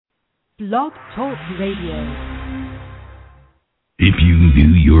Blog Talk Radio. If you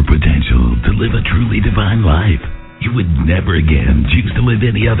knew your potential to live a truly divine life, you would never again choose to live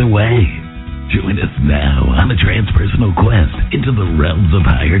any other way. Join us now on a transpersonal quest into the realms of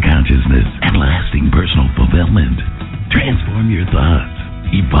higher consciousness and lasting personal fulfillment. Transform your thoughts,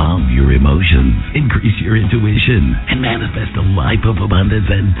 evolve your emotions, increase your intuition, and manifest a life of abundance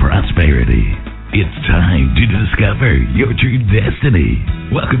and prosperity. It's time to discover your true destiny.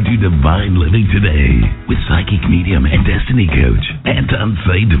 Welcome to Divine Living Today with psychic medium and destiny coach, Anton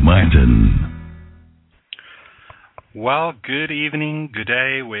St. Martin. Well, good evening, good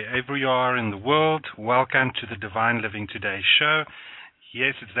day, wherever you are in the world. Welcome to the Divine Living Today show.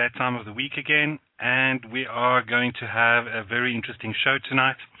 Yes, it's that time of the week again, and we are going to have a very interesting show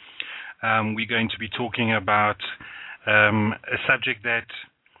tonight. We're going to be talking about a subject that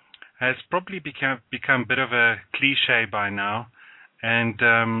has probably become a bit of a cliche by now, and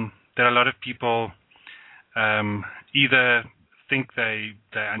that a lot of people either think they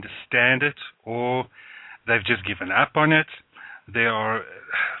understand it or they've just given up on it. There are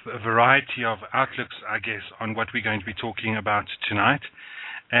a variety of outlooks, I guess, on what we're going to be talking about tonight,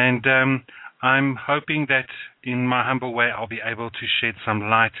 and I'm hoping that in my humble way I'll be able to shed some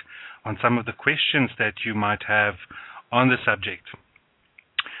light on some of the questions that you might have on the subject.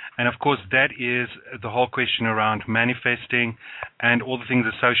 And of course, that is the whole question around manifesting and all the things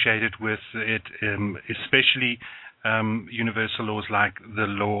associated with it, especially universal laws like the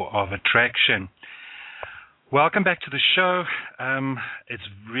law of attraction. Welcome back to the show. It's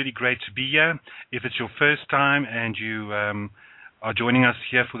really great to be here. If it's your first time and you are joining us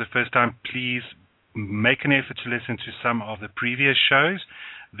here for the first time, please make an effort to listen to some of the previous shows.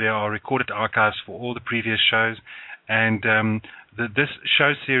 There are recorded archives for all the previous shows. And this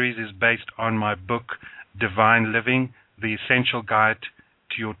show series is based on my book, Divine Living, The Essential Guide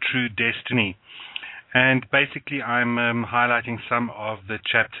to Your True Destiny. And basically, I'm highlighting some of the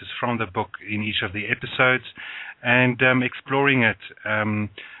chapters from the book in each of the episodes and exploring it,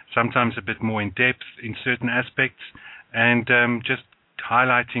 sometimes a bit more in depth in certain aspects, and just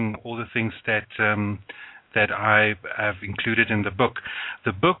highlighting all the things that I have included in the book.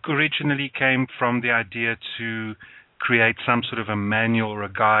 The book originally came from the idea to create some sort of a manual or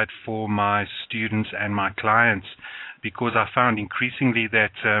a guide for my students and my clients, because I found increasingly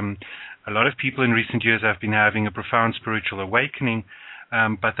that a lot of people in recent years have been having a profound spiritual awakening,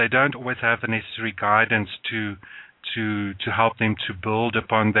 but they don't always have the necessary guidance to help them to build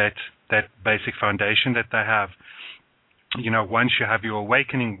upon that basic foundation that they have. You know, once you have your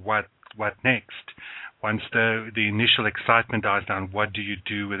awakening, what next? Once the initial excitement dies down, what do you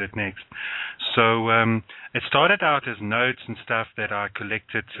do with it next? So it started out as notes and stuff that I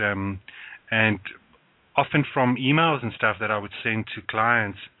collected, and often from emails and stuff that I would send to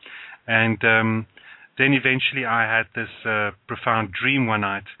clients. And then eventually I had this profound dream one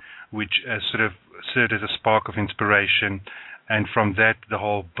night, which sort of served as a spark of inspiration. And from that, the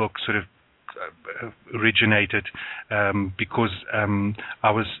whole book sort of originated, because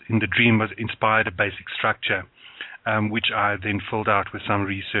I was in the dream was inspired a basic structure, which I then filled out with some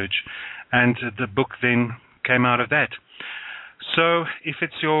research, and the book then came out of that. So if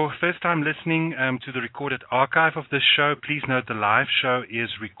it's your first time listening to the recorded archive of this show, please note the live show is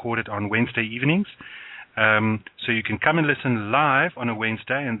recorded on Wednesday evenings. So you can come and listen live on a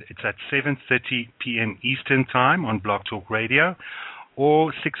Wednesday, and it's at 7:30 p.m. Eastern Time on Blog Talk Radio,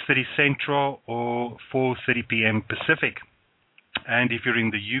 or 6:30 Central, or 4:30 p.m. Pacific. And if you're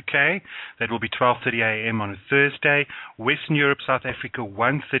in the UK, that will be 12:30 a.m. on a Thursday. Western Europe, South Africa,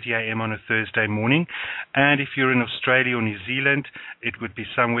 1:30 a.m. on a Thursday morning. And if you're in Australia or New Zealand, it would be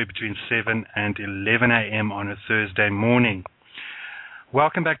somewhere between 7 and 11 a.m. on a Thursday morning.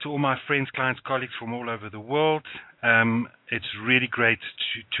 Welcome back to all my friends, clients, colleagues from all over the world. It's really great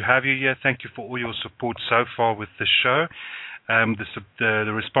to have you here. Thank you for all your support so far with the show.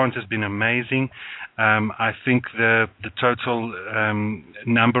 The response has been amazing. I think the total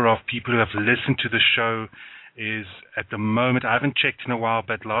number of people who have listened to the show is, at the moment, I haven't checked in a while,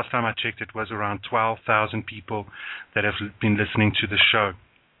 but last time I checked it was around 12,000 people that have been listening to the show.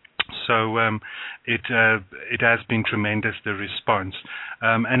 So it has been tremendous, the response.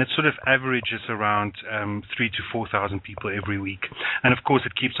 And it sort of averages around 3,000 to 4,000 people every week. And of course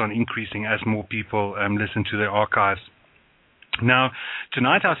it keeps on increasing as more people listen to the archives. Now,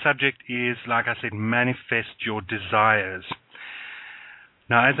 tonight our subject is, like I said, manifest your desires.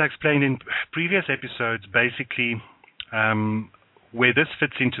 Now, as I explained in previous episodes, basically where this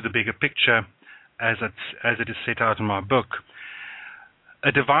fits into the bigger picture as it is set out in my book,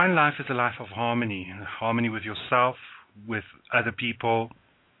 a divine life is a life of harmony with yourself, with other people,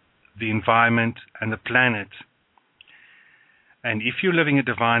 the environment, and the planet. And if you're living a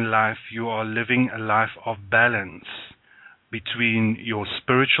divine life, you are living a life of balance between your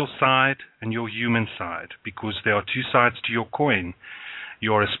spiritual side and your human side, because there are two sides to your coin.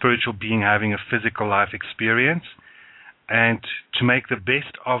 You are a spiritual being having a physical life experience, and to make the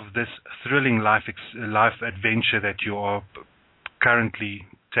best of this thrilling life adventure that you are currently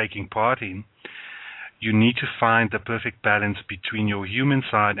taking part in, you need to find the perfect balance between your human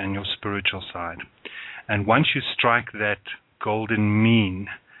side and your spiritual side. And once you strike that golden mean,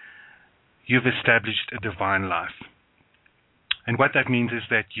 you've established a divine life. And what that means is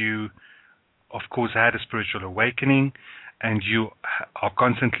that you, of course, had a spiritual awakening, and you are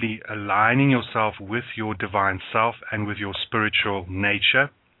constantly aligning yourself with your divine self and with your spiritual nature.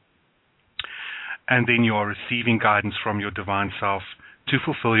 And then you are receiving guidance from your divine self to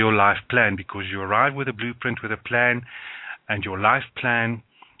fulfill your life plan, because you arrive with a blueprint, with a plan, and your life plan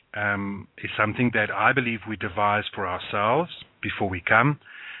is something that I believe we devise for ourselves before we come.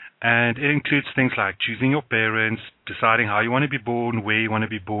 And it includes things like choosing your parents, deciding how you want to be born, where you want to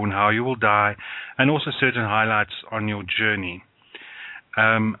be born, how you will die, and also certain highlights on your journey.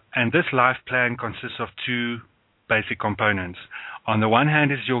 And this life plan consists of two basic components. On the one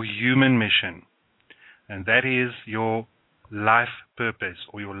hand is your human mission, and that is your life purpose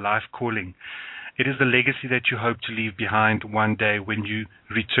or your life calling. It is the legacy that you hope to leave behind one day when you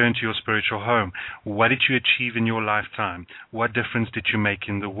return to your spiritual home. What did you achieve in your lifetime? What difference did you make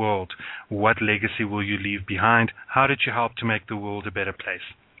in the world? What legacy will you leave behind? How did you help to make the world a better place?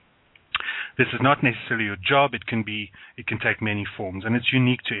 This is not necessarily your job. It can take many forms, and it's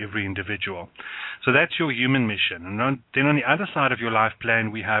unique to every individual. So that's your human mission. And then on the other side of your life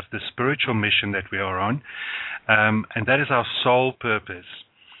plan, we have the spiritual mission that we are on, and that is our soul purpose.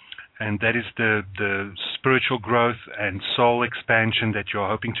 And that is the spiritual growth and soul expansion that you're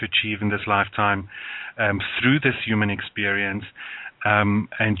hoping to achieve in this lifetime through this human experience.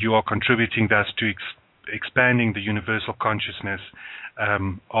 And you are contributing thus to expanding the universal consciousness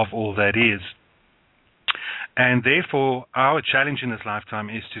of all that is. And therefore, our challenge in this lifetime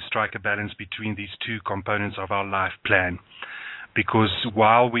is to strike a balance between these two components of our life plan. Because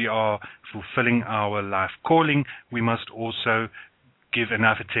while we are fulfilling our life calling, we must also give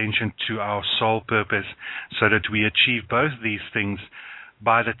enough attention to our soul purpose so that we achieve both these things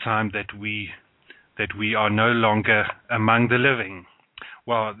by the time that we are no longer among the living.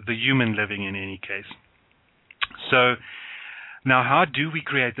 Well, the human living in any case. So now how do we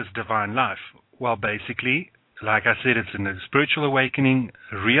create this divine life? Well, basically, like I said, it's in a spiritual awakening,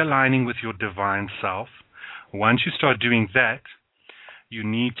 realigning with your divine self. Once you start doing that, you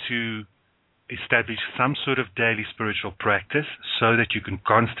need to establish some sort of daily spiritual practice so that you can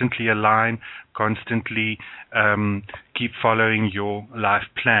constantly align, constantly keep following your life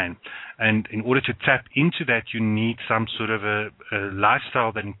plan. And in order to tap into that, you need some sort of a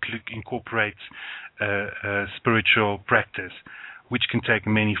lifestyle that incorporates spiritual practice, which can take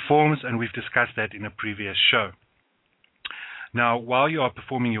many forms, and we've discussed that in a previous show. Now, while you are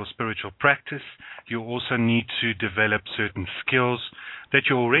performing your spiritual practice, you also need to develop certain skills that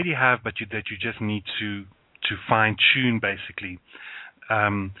you already have, but that you just need to fine-tune, basically.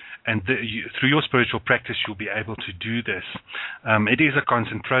 Through your spiritual practice, you'll be able to do this. It is a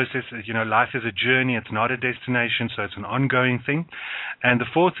constant process. Life is a journey. It's not a destination, so it's an ongoing thing. And the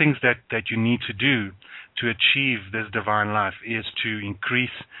four things that you need to do to achieve this divine life is to increase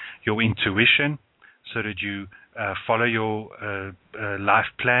your intuition so that you follow your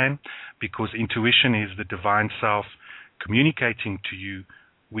life plan, because intuition is the divine self communicating to you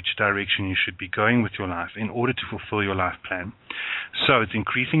which direction you should be going with your life in order to fulfill your life plan. So it's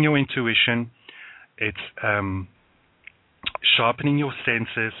increasing your intuition, it's sharpening your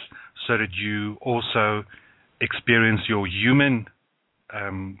senses so that you also experience your human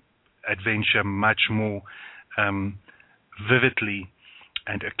adventure much more vividly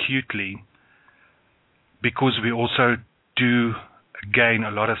and acutely, because we also do gain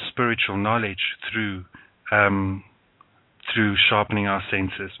a lot of spiritual knowledge through sharpening our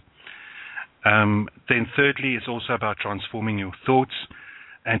senses. Then thirdly, it's also about transforming your thoughts.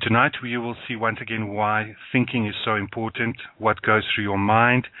 And tonight we will see once again why thinking is so important, what goes through your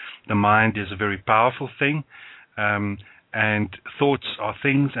mind. The mind is a very powerful thing, and thoughts are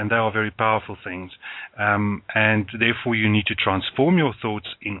things, and they are very powerful things. And therefore you need to transform your thoughts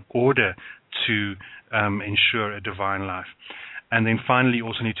in order to ensure a divine life. And then finally, you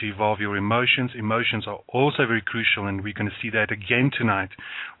also need to evolve your emotions. Emotions are also very crucial, and we're going to see that again tonight,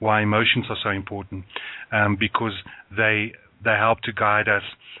 why emotions are so important, because they They help to guide us.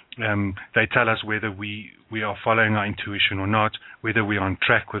 They tell us whether we are following our intuition or not, whether we're on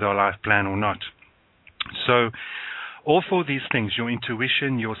track with our life plan or not. So all four of these things, your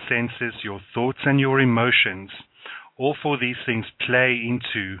intuition, your senses, your thoughts, and your emotions, all four of these things play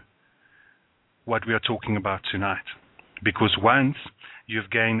into what we are talking about tonight. Because once you've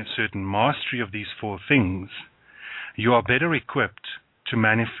gained a certain mastery of these four things, you are better equipped to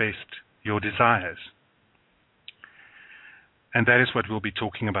manifest your desires. And that is what we'll be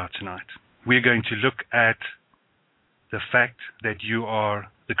talking about tonight. We're going to look at the fact that you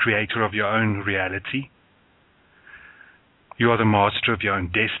are the creator of your own reality. You are the master of your own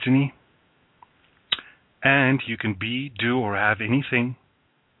destiny. And you can be, do, or have anything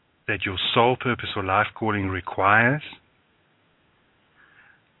that your soul purpose or life calling requires.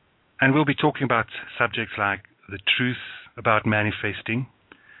 And we'll be talking about subjects like the truth about manifesting,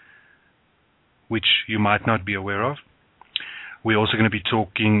 which you might not be aware of. We're also going to be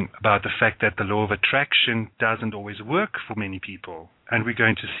talking about the fact that the law of attraction doesn't always work for many people, and we're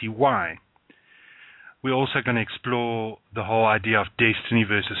going to see why. We're also going to explore the whole idea of destiny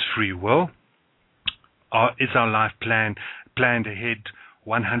versus free will. Is our life planned ahead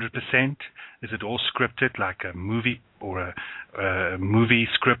 100%? Is it all scripted like a movie or a movie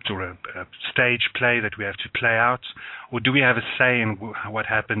script or a stage play that we have to play out? Or do we have a say in what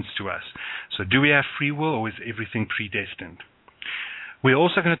happens to us? So do we have free will, or is everything predestined? We're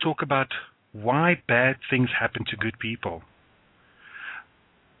also going to talk about why bad things happen to good people.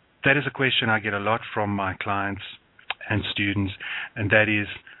 That is a question I get a lot from my clients and students, and that is,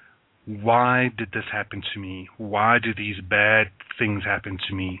 why did this happen to me? Why do these bad things happen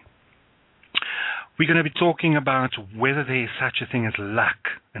to me? We're going to be talking about whether there is such a thing as luck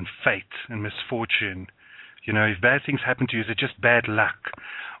and fate and misfortune. You know, if bad things happen to you, is it just bad luck?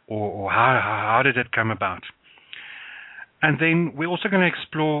 Or how did it come about? And then we're also going to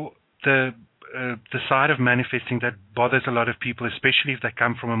explore the side of manifesting that bothers a lot of people, especially if they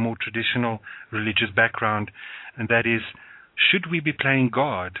come from a more traditional religious background, and that is, should we be playing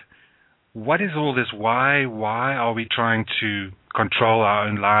God? What is all this? Why are we trying to control our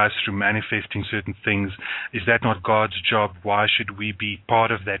own lives through manifesting certain things? Is that not God's job? Why should we be part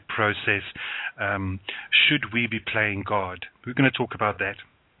of that process? Should we be playing God? We're going to talk about that.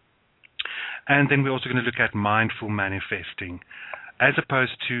 And then we're also going to look at mindful manifesting, as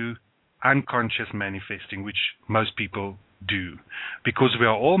opposed to unconscious manifesting, which most people do, because we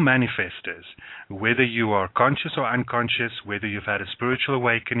are all manifestors, whether you are conscious or unconscious, whether you've had a spiritual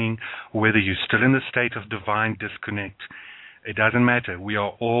awakening, or whether you're still in the state of divine disconnect. It doesn't matter. We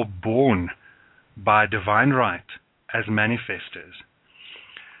are all born by divine right as manifestors.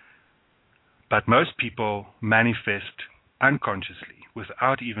 But most people manifest unconsciously,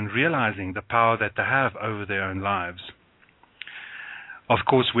 without even realizing the power that they have over their own lives. Of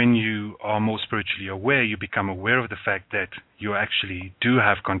course, when you are more spiritually aware, you become aware of the fact that you actually do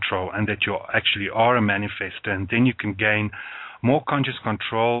have control and that you actually are a manifestor, and then you can gain more conscious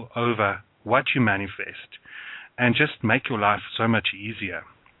control over what you manifest and just make your life so much easier.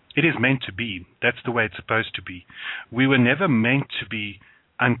 It is meant to be. That's the way it's supposed to be. We were never meant to be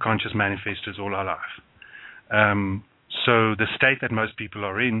unconscious manifestors all our life. So the state that most people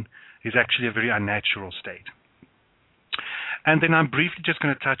are in is actually a very unnatural state. And then I'm briefly just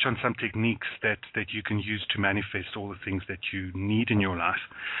going to touch on some techniques that you can use to manifest all the things that you need in your life.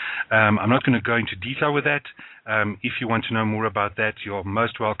 I'm not going to go into detail with that. If you want to know more about that, you're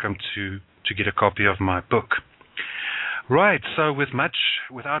most welcome to get a copy of my book. Right, so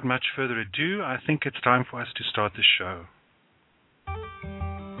without much further ado, I think it's time for us to start the show.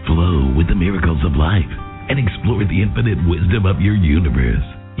 Flow with the miracles of life and explore the infinite wisdom of your universe.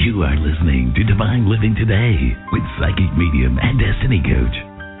 You are listening to Divine Living Today with psychic medium and destiny coach,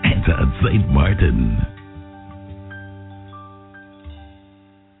 Anton St. Martin.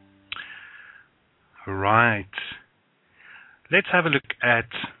 Right. Let's have a look at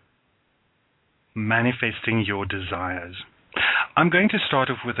manifesting your desires. I'm going to start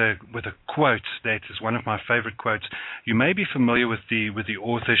off with a quote that is one of my favorite quotes. You may be familiar with the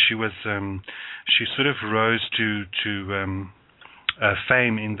author. She sort of rose to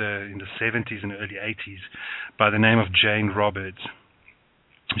fame in the 70s and early 80s by the name of Jane Roberts.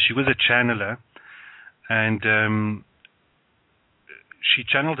 She was a channeler, and she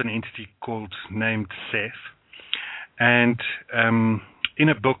channeled an entity named Seth. And in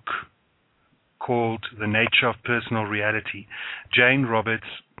a book called The Nature of Personal Reality, Jane Roberts,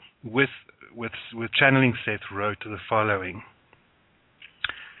 with channeling Seth, wrote the following: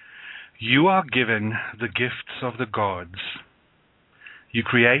 "You are given the gifts of the gods. You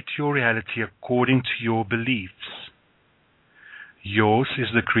create your reality according to your beliefs. Yours is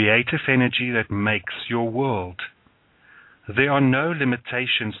the creative energy that makes your world. There are no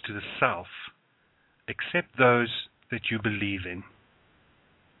limitations to the self except those that you believe in.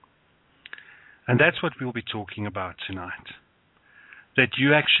 And that's what we'll be talking about tonight. That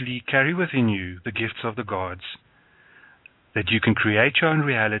you actually carry within you the gifts of the gods, that you can create your own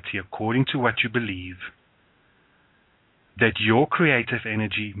reality according to what you believe, that your creative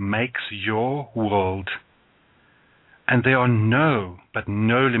energy makes your world, and there are no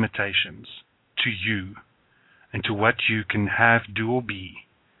limitations to you and to what you can have, do, or be,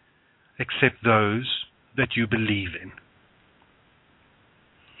 except those that you believe in.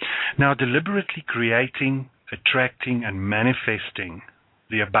 Now, deliberately creating, attracting, and manifesting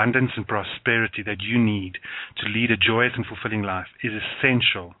the abundance and prosperity that you need to lead a joyous and fulfilling life is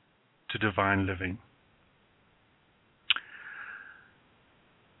essential to divine living.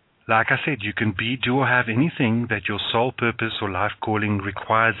 Like I said, you can be, do, or have anything that your soul purpose or life calling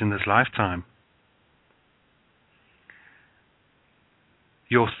requires in this lifetime.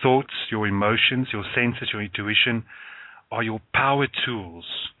 Your thoughts, your emotions, your senses, your intuition are your power tools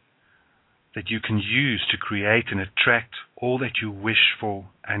that you can use to create and attract all that you wish for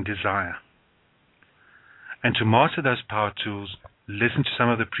and desire. And to master those power tools, listen to some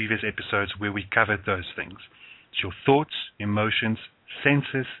of the previous episodes where we covered those things. It's your thoughts, emotions,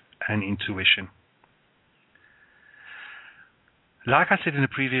 senses, and intuition. Like I said in the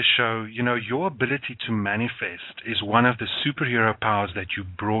previous show, your ability to manifest is one of the superhero powers that you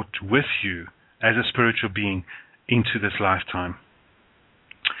brought with you as a spiritual being into this lifetime.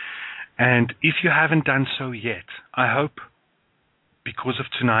 And if you haven't done so yet, I hope, because of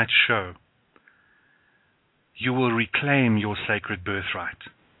tonight's show, you will reclaim your sacred birthright.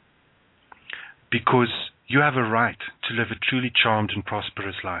 Because you have a right to live a truly charmed and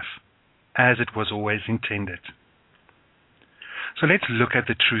prosperous life, as it was always intended. So let's look at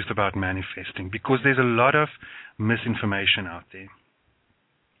the truth about manifesting, because there's a lot of misinformation out there.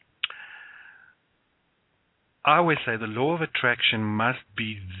 I always say the law of attraction must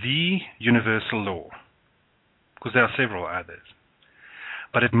be the universal law, because there are several others.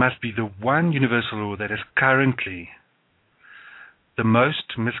 But it must be the one universal law that is currently the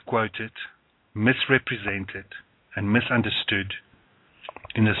most misquoted, misrepresented, and misunderstood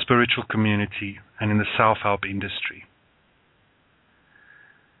in the spiritual community and in the self-help industry.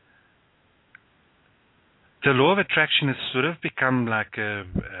 The law of attraction has sort of become like a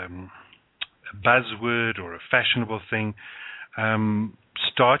buzzword or a fashionable thing,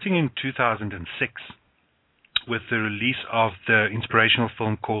 starting in 2006 with the release of the inspirational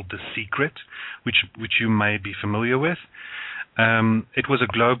film called The Secret, which you may be familiar with. It was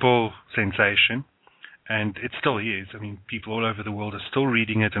a global sensation, and it still is. I mean, people all over the world are still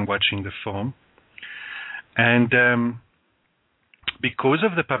reading it and watching the film. And because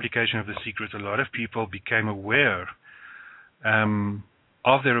of the publication of The Secret, a lot of people became aware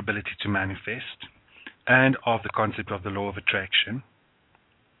of their ability to manifest and of the concept of the law of attraction,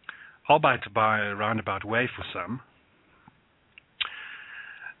 albeit by a roundabout way for some.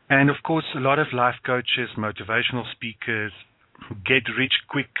 And of course, a lot of life coaches, motivational speakers,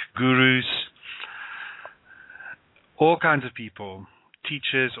 get-rich-quick gurus, all kinds of people,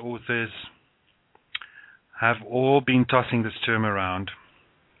 teachers, authors, have all been tossing this term around.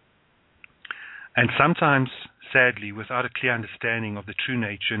 And sometimes, sadly, without a clear understanding of the true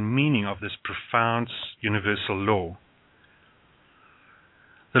nature and meaning of this profound universal law.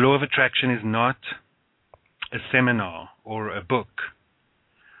 The law of attraction is not a seminar or a book.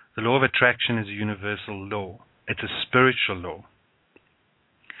 The law of attraction is a universal law. It's a spiritual law.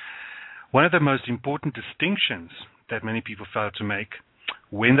 One of the most important distinctions that many people fail to make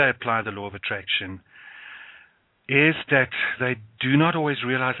when they apply the law of attraction is that they do not always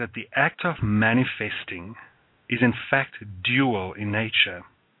realize that the act of manifesting is in fact dual in nature.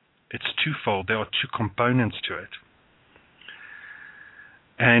 It's twofold. There are two components to it.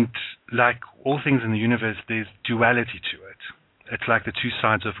 And like all things in the universe, there's duality to it. It's like the two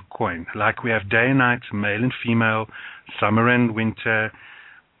sides of a coin. Like we have day and night, male and female, summer and winter,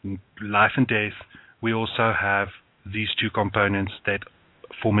 life and death, we also have these two components that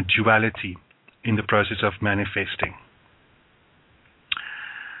form a duality in the process of manifesting.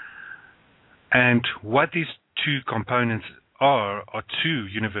 And what these two components are two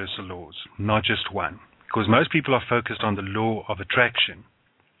universal laws, not just one. Because most people are focused on the law of attraction,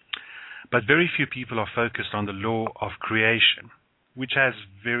 but very few people are focused on the law of creation, which has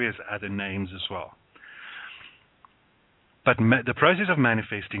various other names as well. But the process of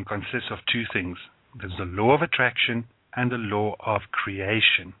manifesting consists of two things. There's the law of attraction and the law of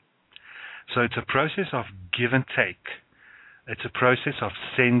creation. So it's a process of give and take, It's a process of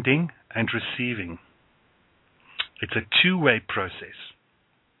sending and receiving. It's a two-way process.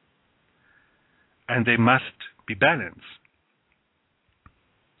 And there must be balance.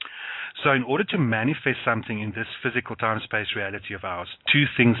 So in order to manifest something in this physical time-space reality of ours, two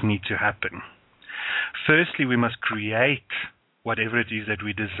things need to happen. Firstly, we must create whatever it is that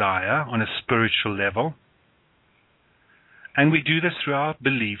we desire on a spiritual level. And we do this through our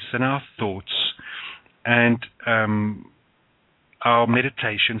beliefs and our thoughts and our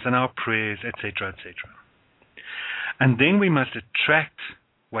meditations and our prayers, etc., etc. And then we must attract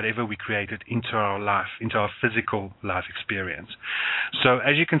whatever we created into our life, into our physical life experience. So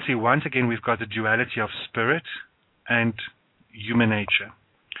as you can see, once again, we've got the duality of spirit and human nature.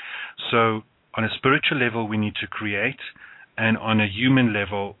 So on a spiritual level, we need to create, and on a human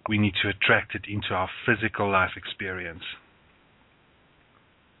level, we need to attract it into our physical life experience.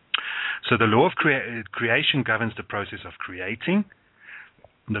 So the law of creation governs the process of creating.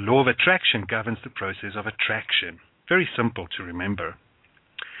 The law of attraction governs the process of attraction. Very simple to remember.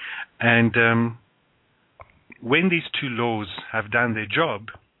 And when these two laws have done their job,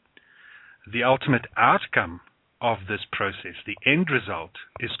 the ultimate outcome of this process, the end result,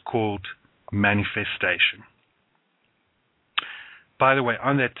 is called manifestation. By the way,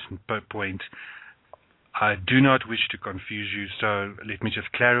 on that point, I do not wish to confuse you, so let me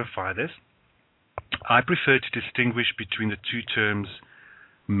just clarify this. I prefer to distinguish between the two terms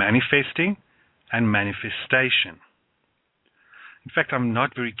manifesting and manifestation. In fact, I'm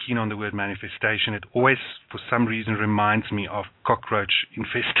not very keen on the word manifestation. It always, for some reason, reminds me of cockroach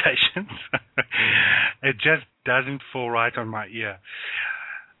infestations. It just doesn't fall right on my ear.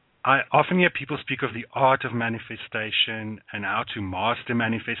 I often hear people speak of the art of manifestation and how to master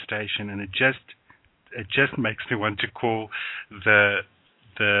manifestation, and it just makes me want to call the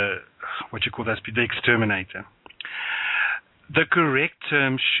exterminator. The correct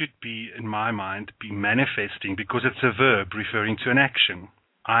term should be, in my mind, be manifesting, because it's a verb referring to an action.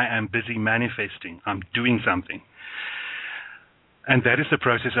 I am busy manifesting. I'm doing something. And that is the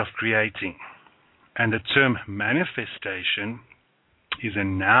process of creating. And the term manifestation is a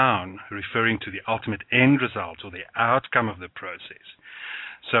noun referring to the ultimate end result or the outcome of the process.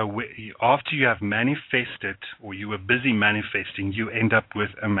 So after you have manifested, or you were busy manifesting, you end up with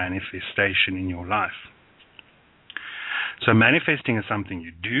a manifestation in your life. So manifesting is something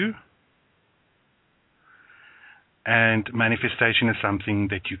you do, and manifestation is something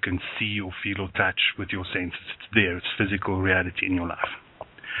that you can see or feel or touch with your senses. It's there, it's physical reality in your life.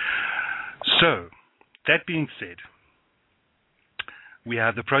 So, that being said, we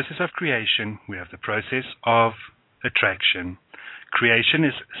have the process of creation, we have the process of attraction. Creation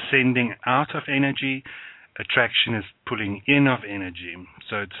is sending out of energy, attraction is pulling in of energy.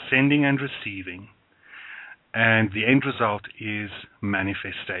 So it's sending and receiving. And the end result is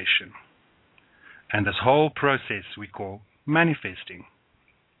manifestation. And this whole process we call manifesting.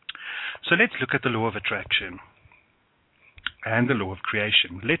 So let's look at the law of attraction and the law of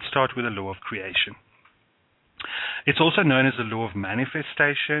creation. Let's start with the law of creation. It's also known as the law of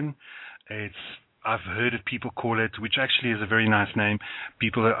manifestation. I've heard people call it, which actually is a very nice name.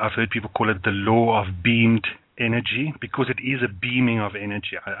 I've heard people call it the law of beamed energy, because it is a beaming of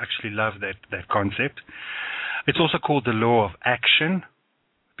energy. I actually love that concept. It's also called the law of action,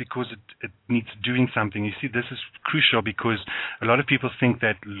 because it needs doing something. You see, this is crucial, because a lot of people think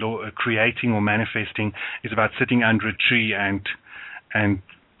that creating or manifesting is about sitting under a tree and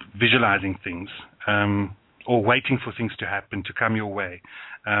visualizing things, or waiting for things to happen, to come your way.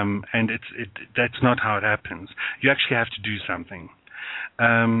 And that's not how it happens. You actually have to do something.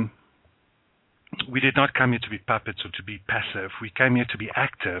 We did not come here to be puppets or to be passive. We came here to be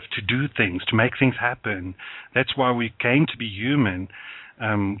active, to do things, to make things happen. That's why we came to be human.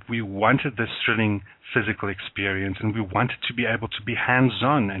 We wanted this thrilling physical experience, and we wanted to be able to be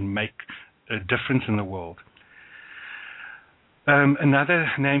hands-on and make a difference in the world.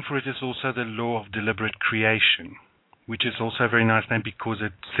 Another name for it is also the law of deliberate creation, which is also a very nice name because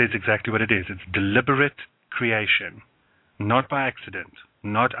it says exactly what it is. It's deliberate creation, not by accident,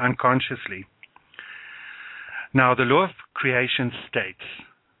 not unconsciously. Now, the law of creation states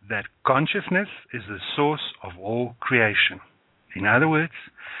that consciousness is the source of all creation. In other words,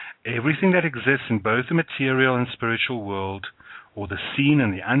 everything that exists in both the material and spiritual world, or the seen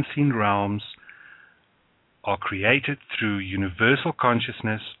and the unseen realms, are created through universal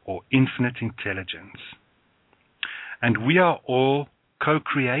consciousness or infinite intelligence. And we are all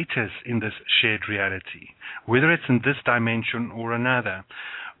co-creators in this shared reality, whether it's in this dimension or another.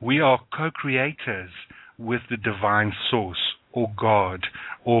 We are co-creators with the divine source, or God,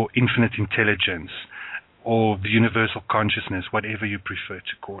 or infinite intelligence, or the universal consciousness, whatever you prefer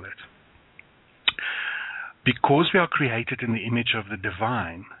to call it. Because we are created in the image of the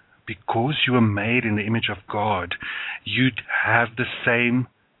divine, because you are made in the image of God, you'd have the same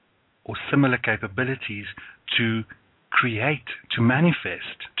or similar capabilities to create, to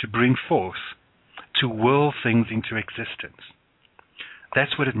manifest, to bring forth, to will things into existence.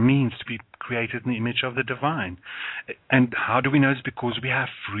 That's what it means to be created in the image of the divine. And how do we know? It's because we have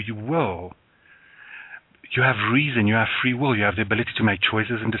free will. You have reason, you have free will, you have the ability to make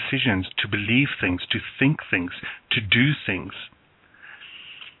choices and decisions, to believe things, to think things, to do things.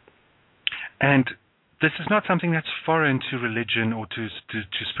 And this is not something that's foreign to religion or to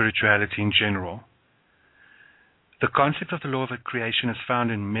spirituality in general. The concept of the law of creation is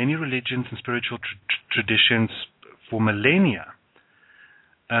found in many religions and spiritual traditions for millennia.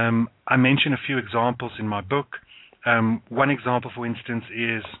 I mention a few examples in my book. One example, for instance,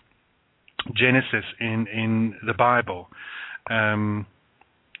 is Genesis in the Bible. A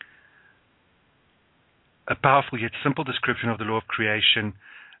powerful yet simple description of the law of creation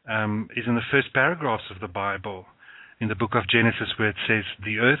is in the first paragraphs of the Bible, in the book of Genesis, where it says,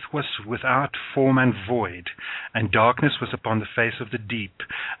 "The earth was without form and void, and darkness was upon the face of the deep,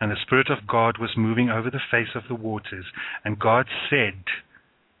 and the Spirit of God was moving over the face of the waters. And God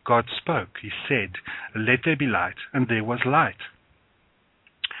spoke, He said, 'Let there be light,' and there was light."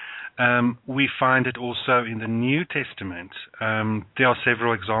 We find it also in the New Testament. There are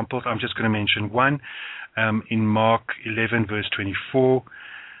several examples. I'm just going to mention one. In Mark 11, verse 24,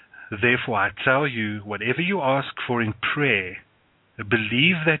 "Therefore I tell you, whatever you ask for in prayer,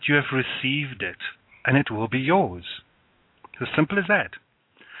 believe that you have received it, and it will be yours." As simple as that.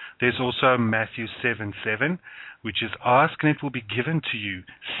 There's also Matthew 7:7, which is, "Ask and it will be given to you.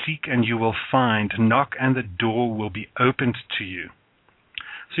 Seek and you will find. Knock and the door will be opened to you."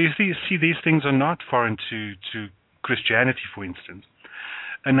 So you see these things are not foreign to Christianity, for instance.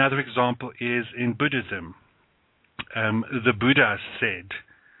 Another example is in Buddhism. The Buddha said,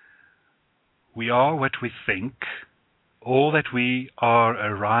 "We are what we think. All that we are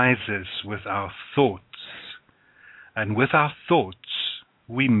arises with our thoughts. And with our thoughts,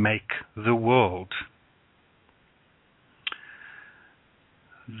 we make the world."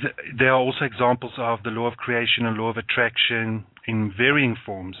 There are also examples of the law of creation and law of attraction in varying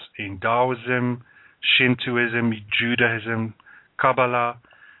forms in Taoism, Shintoism, Judaism, Kabbalah,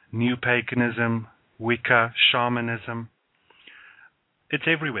 New Paganism, Wicca, Shamanism. It's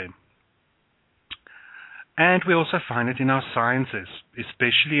everywhere. And we also find it in our sciences,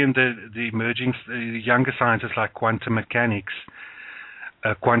 especially in the emerging, younger sciences like quantum mechanics.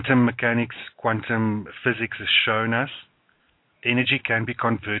 Quantum physics has shown us energy can be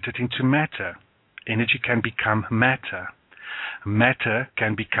converted into matter. Energy can become matter. Matter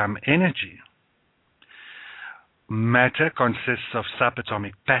can become energy. Matter consists of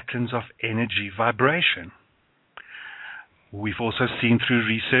subatomic patterns of energy vibration. We've also seen through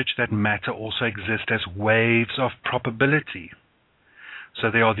research that matter also exists as waves of probability. So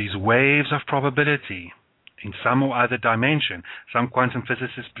there are these waves of probability in some or other dimension. Some quantum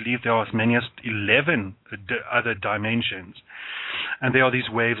physicists believe there are as many as 11 other dimensions. And there are these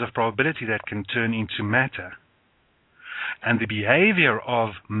waves of probability that can turn into matter. And the behavior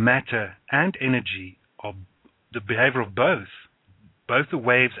of matter and energy, or the behavior of both the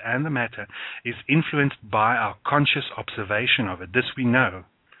waves and the matter, is influenced by our conscious observation of it. This we know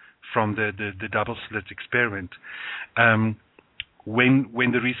from the double slit experiment.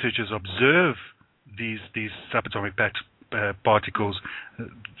 When the researchers observe these subatomic particles,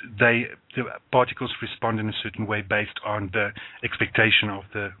 the particles respond in a certain way based on the expectation of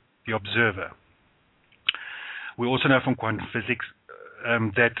the observer. We also know from quantum physics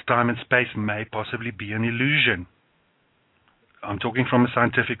that time and space may possibly be an illusion. I'm talking from a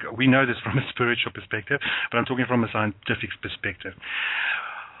scientific, we know this from a spiritual perspective, but I'm talking from a scientific perspective.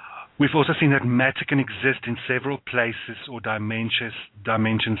 We've also seen that matter can exist in several places or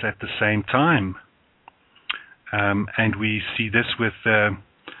dimensions at the same time. And we see this with the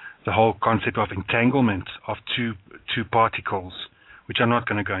whole concept of entanglement of two particles, which I'm not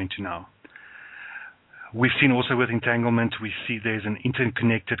going to go into now. We've seen also with entanglement, we see there's an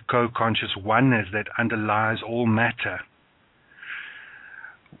interconnected co-conscious oneness that underlies all matter.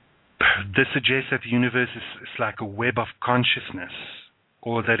 This suggests that the universe is like a web of consciousness,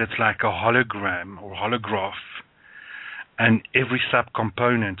 or that it's like a hologram or holograph. And every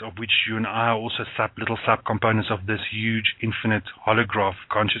subcomponent, of which you and I are also little subcomponents of this huge infinite holograph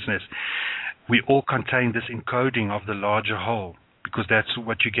consciousness, we all contain this encoding of the larger whole, because that's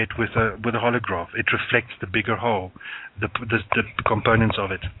what you get with a holograph. It reflects the bigger whole, the components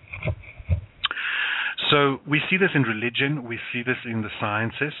of it. So we see this in religion, we see this in the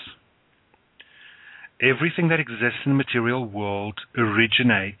sciences. Everything that exists in the material world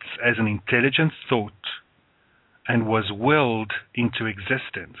originates as an intelligent thought and was willed into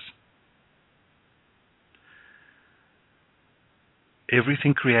existence.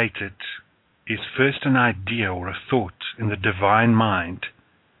 Everything created is first an idea or a thought in the divine mind,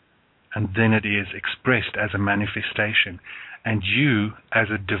 and then it is expressed as a manifestation. And you, as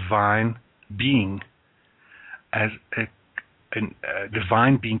a divine being, as a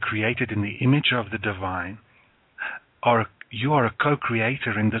divine being created in the image of the divine, you are a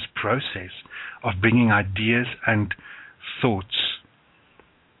co-creator in this process of bringing ideas and thoughts,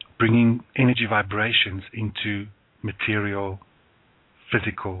 bringing energy vibrations into material,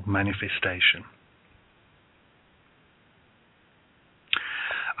 physical manifestation.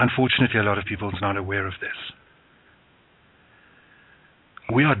 Unfortunately, a lot of people are not aware of this.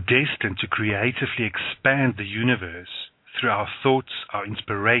 We are destined to creatively expand the universe through our thoughts, our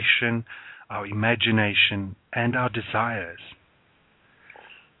inspiration, our imagination, and our desires.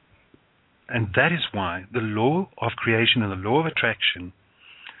 And that is why the law of creation and the law of attraction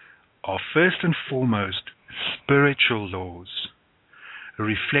are first and foremost spiritual laws,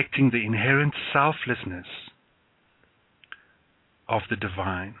 reflecting the inherent selflessness of the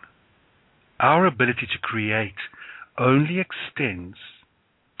divine. Our ability to create only extends,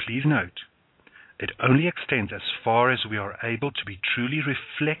 please note, it only extends as far as we are able to be truly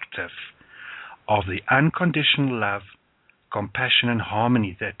reflective of the unconditional love, compassion, and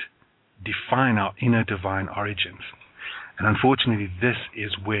harmony that define our inner divine origins. And unfortunately, this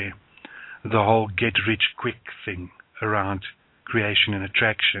is where the whole get-rich-quick thing around creation and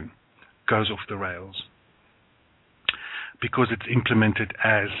attraction goes off the rails, because it's implemented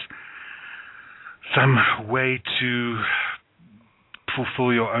as some way to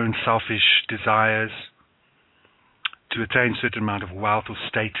fulfill your own selfish desires, to attain a certain amount of wealth or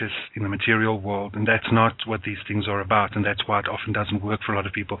status in the material world. And that's not what these things are about, and that's why it often doesn't work for a lot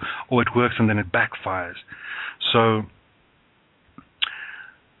of people, or it works and then it backfires. So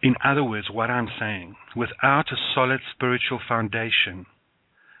in other words, what I'm saying, without a solid spiritual foundation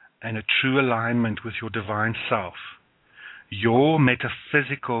and a true alignment with your divine self, your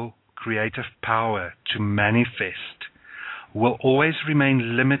metaphysical creative power to manifest will always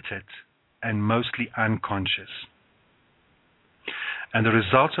remain limited and mostly unconscious. And the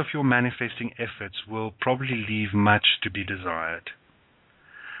results of your manifesting efforts will probably leave much to be desired.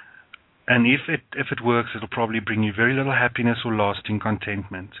 And if it works, it'll probably bring you very little happiness or lasting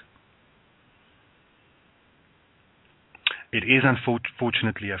contentment. It is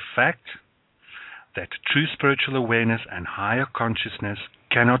unfortunately a fact that true spiritual awareness and higher consciousness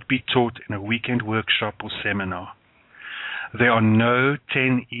cannot be taught in a weekend workshop or seminar. There are no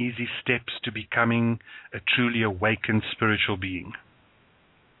 10 easy steps to becoming a truly awakened spiritual being.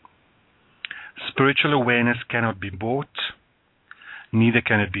 Spiritual awareness cannot be bought, neither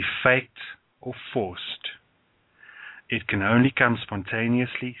can it be faked or forced. It can only come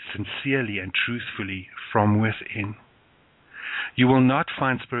spontaneously, sincerely, and truthfully from within. You will not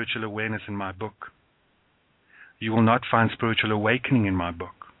find spiritual awareness in my book. You will not find spiritual awakening in my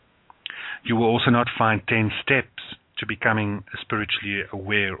book. You will also not find 10 steps to becoming a spiritually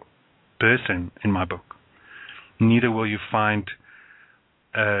aware person in my book. Neither will you find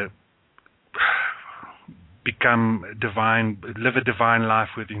become divine, live a divine life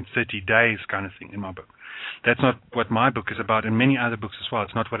within 30 days kind of thing in my book. That's not what my book is about, and many other books as well.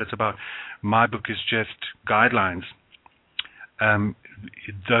 It's not what it's about. My book is just guidelines.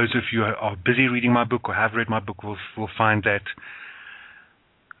 Those of you who are busy reading my book or have read my book will find that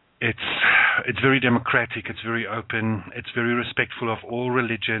it's very democratic, it's very open, it's very respectful of all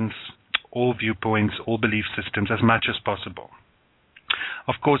religions, all viewpoints, all belief systems as much as possible.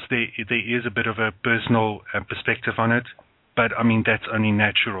 Of course, there is a bit of a personal perspective on it, but I mean, that's only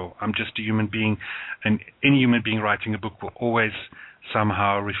natural. I'm just a human being, and any human being writing a book will always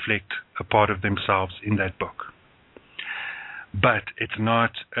somehow reflect a part of themselves in that book. But it's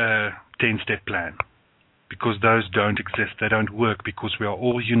not a 10-step plan, because those don't exist. They don't work, because we are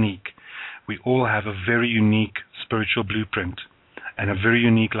all unique. We all have a very unique spiritual blueprint and a very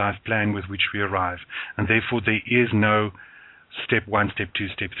unique life plan with which we arrive. And therefore, there is no step 1, step 2,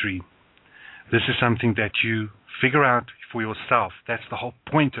 step 3. This is something that you figure out for yourself. That's the whole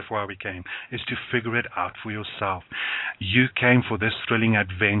point of why we came, is to figure it out for yourself. You came for this thrilling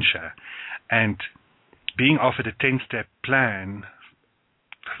adventure, and being offered a 10-step plan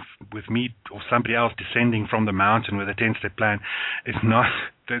with me or somebody else descending from the mountain with a 10-step plan is not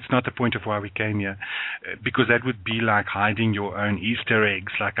That's not the point of why we came here, because that would be like hiding your own Easter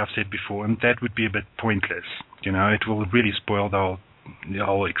eggs, like I've said before, and that would be a bit pointless. It will really spoil the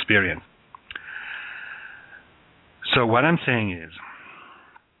whole experience. So what I'm saying is,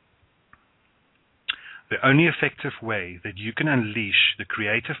 the only effective way that you can unleash the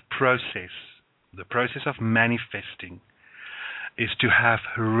creative process, the process of manifesting, is to have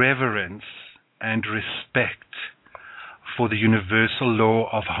reverence and respect for the universal law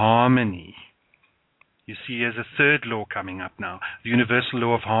of harmony. You see, there's a third law coming up now, the universal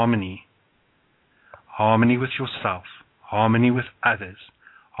law of harmony. Harmony with yourself, harmony with others,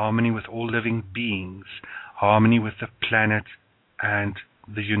 harmony with all living beings, harmony with the planet and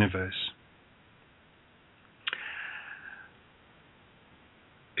the universe.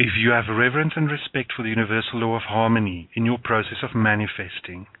 If you have reverence and respect for the universal law of harmony in your process of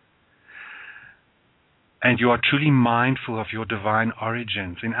manifesting, and you are truly mindful of your divine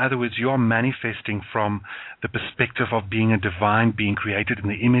origins, in other words, you are manifesting from the perspective of being a divine being created in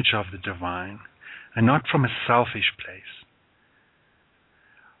the image of the divine, and not from a selfish place,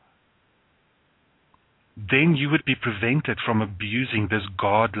 then you would be prevented from abusing this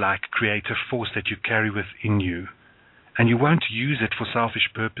God-like creative force that you carry within you. And you won't use it for selfish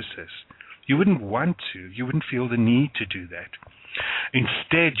purposes. You wouldn't want to. You wouldn't feel the need to do that.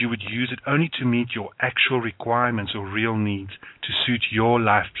 Instead, you would use it only to meet your actual requirements or real needs to suit your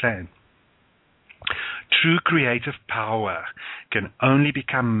life plan. True creative power can only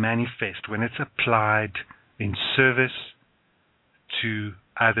become manifest when it's applied in service to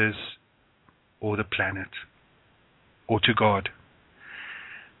others or the planet or to God.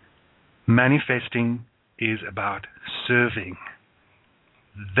 Manifesting is about serving.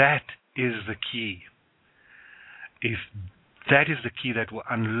 That is the key. If that is the key that will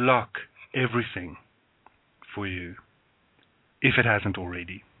unlock everything for you, if it hasn't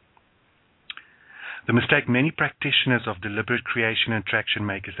already. The mistake many practitioners of deliberate creation and attraction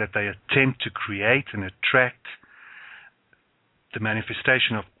make is that they attempt to create and attract the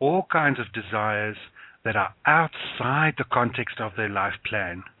manifestation of all kinds of desires that are outside the context of their life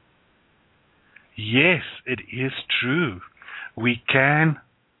plan. Yes, it is true. We can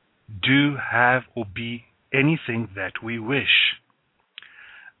do, have, or be anything that we wish,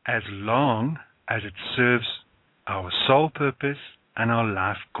 as long as it serves our soul purpose and our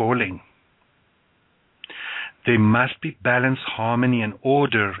life calling. There must be balance, harmony, and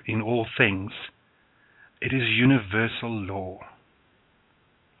order in all things. It is universal law.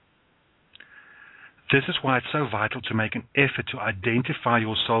 This is why it's so vital to make an effort to identify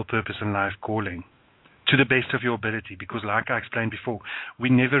your soul purpose and life calling to the best of your ability, because like I explained before, we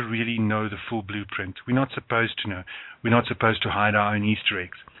never really know the full blueprint. We're not supposed to know. We're not supposed to hide our own Easter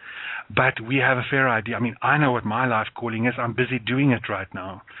eggs. But we have a fair idea. I mean, I know what my life calling is. I'm busy doing it right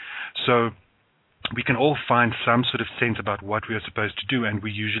now. So we can all find some sort of sense about what we are supposed to do, and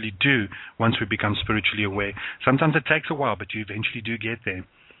we usually do once we become spiritually aware. Sometimes it takes a while, but you eventually do get there.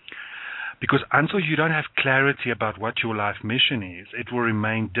 Because until you don't have clarity about what your life mission is, it will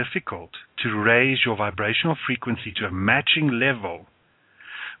remain difficult to raise your vibrational frequency to a matching level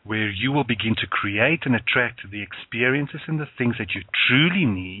where you will begin to create and attract the experiences and the things that you truly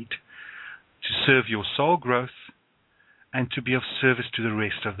need to serve your soul growth and to be of service to the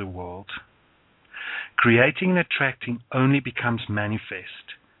rest of the world. Creating and attracting only becomes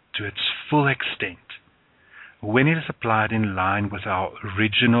manifest to its full extent when it is applied in line with our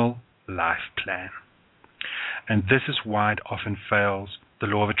original life plan. And this is why it often fails the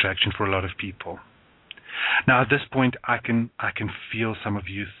law of attraction for a lot of people. Now at this point I can feel some of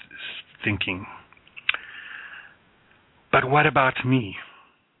you thinking, but what about me?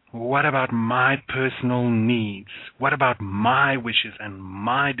 What about my personal needs? What about my wishes and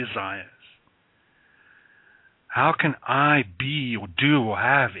my desires? How can I be or do or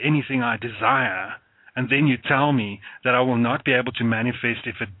have anything I desire, and then you tell me that I will not be able to manifest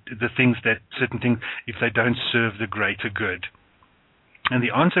certain things if they don't serve the greater good? And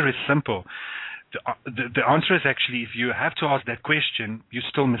the answer is simple. The answer is actually, if you have to ask that question, you're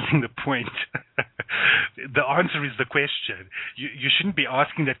still missing the point. The answer is the question. You shouldn't be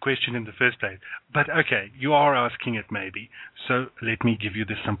asking that question in the first place. But okay, you are asking it maybe. So let me give you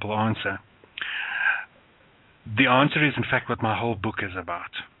the simple answer. The answer is in fact what my whole book is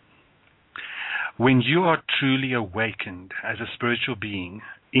about. When you are truly awakened as a spiritual being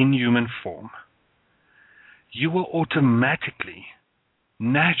in human form, you will automatically,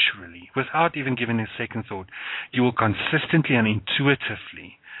 naturally, without even giving a second thought, you will consistently and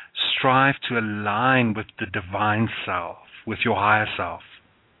intuitively strive to align with the divine self, with your higher self.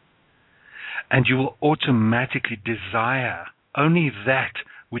 And you will automatically desire only that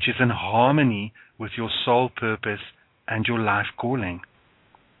which is in harmony with your soul purpose and your life calling.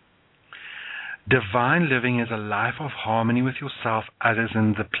 Divine living is a life of harmony with yourself, others,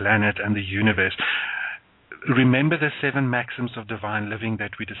 and the planet and the universe. Remember the 7 maxims of divine living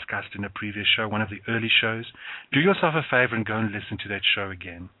that we discussed in a previous show, one of the early shows? Do yourself a favor and go and listen to that show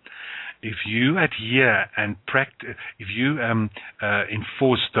again. If you adhere and practice, if you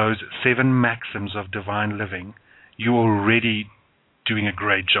enforce those 7 maxims of divine living, you're already doing a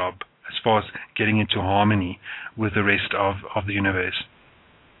great job as far as getting into harmony with the rest of the universe.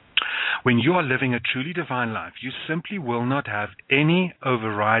 When you are living a truly divine life, you simply will not have any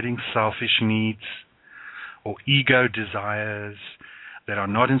overriding selfish needs or ego desires that are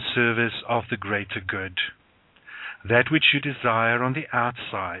not in service of the greater good. That which you desire on the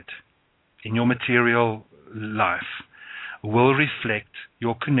outside, in your material life, will reflect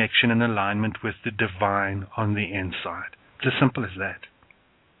your connection and alignment with the divine on the inside. It's as simple as that.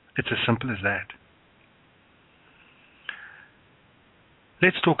 It's as simple as that.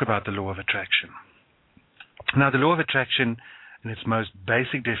 Let's talk about the law of attraction. Now, the law of attraction, in its most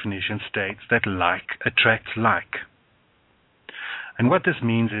basic definition, states that like attracts like. And what this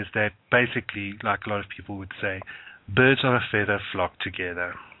means is that basically, like a lot of people would say, birds of a feather flock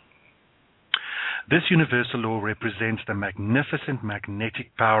together. This universal law represents the magnificent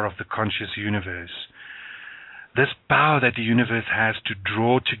magnetic power of the conscious universe. This power that the universe has to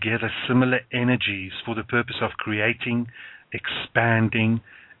draw together similar energies for the purpose of creating, expanding,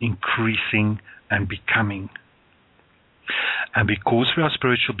 increasing, and becoming. And because we are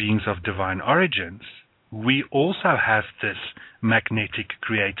spiritual beings of divine origins, we also have this magnetic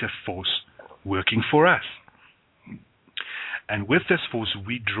creative force working for us. And with this force,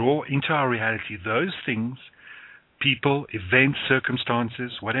 we draw into our reality those things, people, events,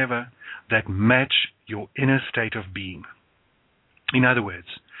 circumstances, whatever, that match your inner state of being. In other words,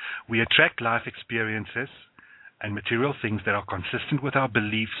 we attract life experiences and material things that are consistent with our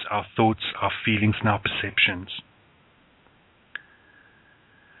beliefs, our thoughts, our feelings, and our perceptions.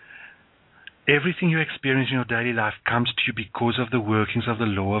 Everything you experience in your daily life comes to you because of the workings of the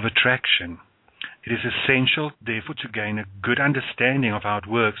law of attraction. It is essential, therefore, to gain a good understanding of how it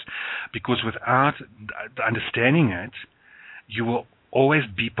works, because without understanding it, you will always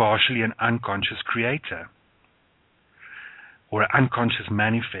be partially an unconscious creator or an unconscious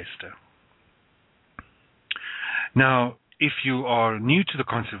manifester. Now, if you are new to the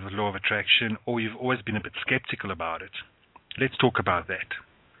concept of the law of attraction, or you've always been a bit skeptical about it, let's talk about that.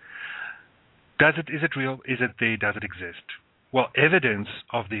 Is it real? Is it there? Does it exist? Well, evidence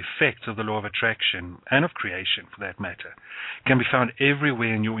of the effects of the law of attraction, and of creation for that matter, can be found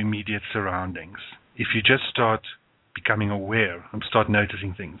everywhere in your immediate surroundings if you just start becoming aware and start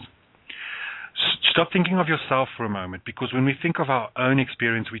noticing things. Stop thinking of yourself for a moment, because when we think of our own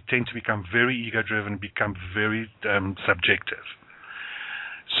experience, we tend to become very ego-driven, become very subjective.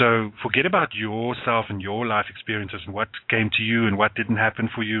 So forget about yourself and your life experiences and what came to you and what didn't happen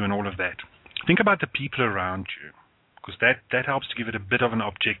for you and all of that. Think about the people around you, because that helps to give it a bit of an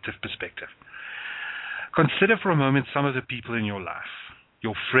objective perspective. Consider for a moment some of the people in your life,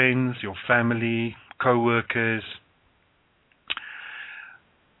 your friends, your family, co-workers.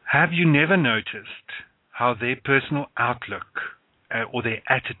 Have you never noticed how their personal outlook or their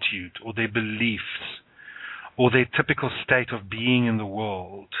attitude or their beliefs or their typical state of being in the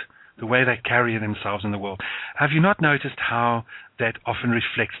world, the way they carry themselves in the world, have you not noticed how that often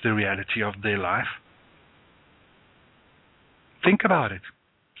reflects the reality of their life? Think about it.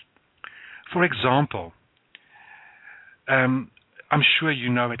 For example, I'm sure you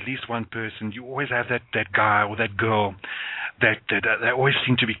know at least one person. You always have that guy or that girl that they always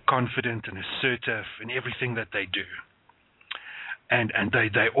seem to be confident and assertive in everything that they do. And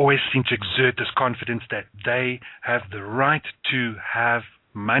they always seem to exert this confidence that they have the right to have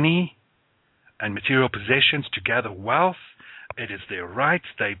money and material possessions, to gather wealth. It is their right.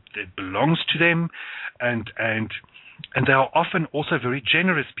 It belongs to them. And they are often also very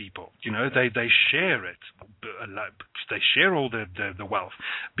generous people. You know, they share it. They share all the wealth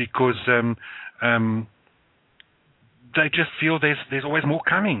because they just feel there's always more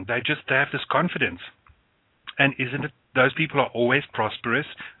coming. They have this confidence. And isn't it those people are always prosperous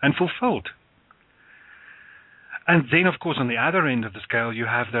and fulfilled? And then, of course, on the other end of the scale, you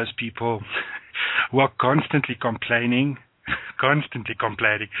have those people who are constantly complaining.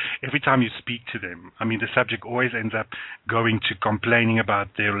 Every time you speak to them, I mean, the subject always ends up going to complaining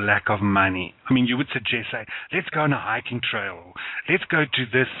about their lack of money. I mean, you would suggest, say, let's go on a hiking trail, let's go to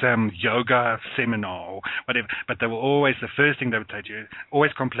this yoga seminar, or whatever. But they will always, the first thing they would say to you,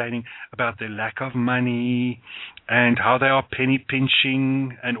 always complaining about their lack of money and how they are penny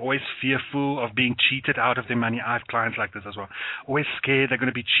pinching and always fearful of being cheated out of their money. I have clients like this as well. Always scared they're going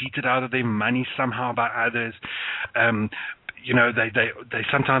to be cheated out of their money somehow by others. You know, they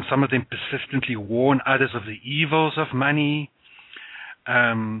sometimes, some of them persistently warn others of the evils of money.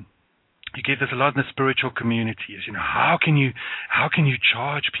 You get this a lot in the spiritual communities. You know, how can you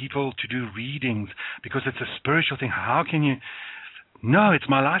charge people to do readings because it's a spiritual thing? How can you? No, it's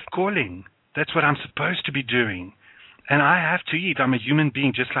my life calling. That's what I'm supposed to be doing. And I have to eat. I'm a human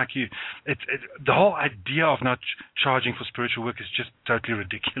being just like you. The whole idea of not charging for spiritual work is just totally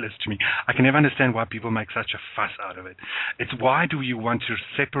ridiculous to me. I can never understand why people make such a fuss out of it. It's why do you want to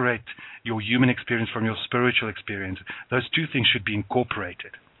separate your human experience from your spiritual experience? Those two things should be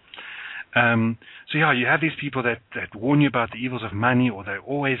incorporated. So yeah, you have these people that warn you about the evils of money, or they're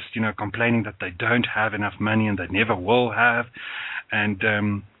always, you know, complaining that they don't have enough money and they never will have. And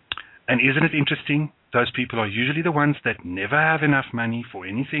isn't it interesting? Those people are usually the ones that never have enough money for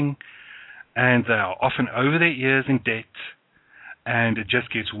anything, and they are often over their ears in debt, and it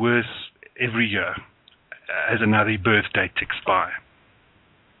just gets worse every year as another birthday ticks by.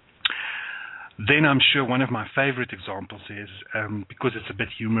 Then I'm sure one of my favorite examples is, because it's a bit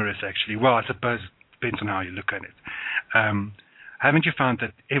humorous actually, well, I suppose it depends on how you look at it. Haven't you found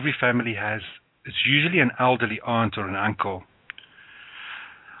that every family has, it's usually an elderly aunt or an uncle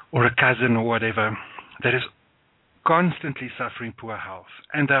or a cousin or whatever that is constantly suffering poor health,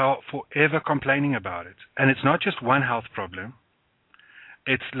 and they are forever complaining about it. And it's not just one health problem.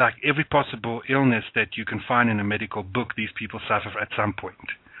 It's like every possible illness that you can find in a medical book, these people suffer at some point.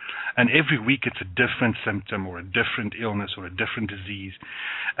 And every week it's a different symptom or a different illness or a different disease.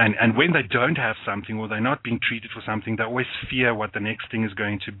 And when they don't have something or they're not being treated for something, they always fear what the next thing is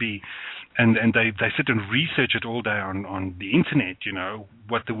going to be. And they sit and research it all day on the internet, you know,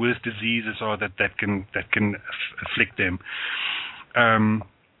 what the worst diseases are that can afflict them.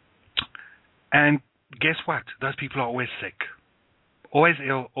 And guess what? Those people are always sick. Always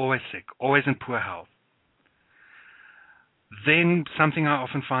ill, always sick, always in poor health. Then something I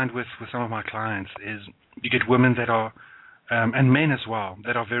often find with some of my clients is you get women that are, and men as well,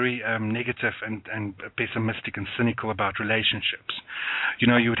 that are very negative and pessimistic and cynical about relationships. You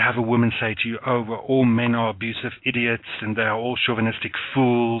know, you would have a woman say to you, oh, well, all men are abusive idiots and they are all chauvinistic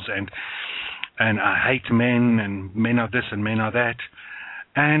fools and I hate men and men are this and men are that.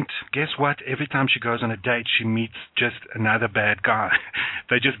 And guess what? Every time she goes on a date, she meets just another bad guy.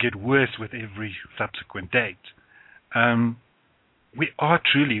 They just get worse with every subsequent date. We are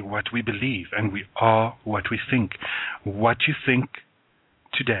truly what we believe, and we are what we think. What you think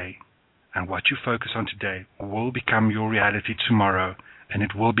today and what you focus on today will become your reality tomorrow, and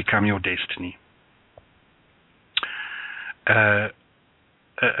it will become your destiny.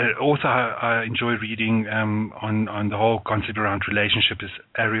 Author I enjoy reading on the whole concept around relationship is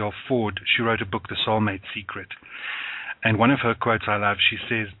Ariel Ford. She wrote a book, The Soulmate Secret. And one of her quotes I love, she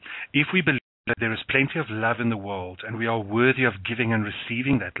says, if we believe that there is plenty of love in the world and we are worthy of giving and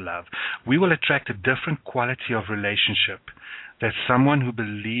receiving that love, we will attract a different quality of relationship that someone who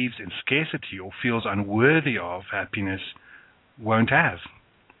believes in scarcity or feels unworthy of happiness won't have.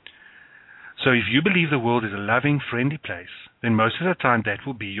 So if you believe the world is a loving, friendly place, then most of the time that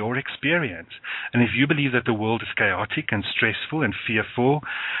will be your experience. And if you believe that the world is chaotic and stressful and fearful,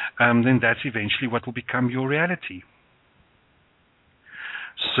 then that's eventually what will become your reality.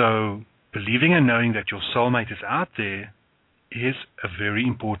 So believing and knowing that your soulmate is out there is a very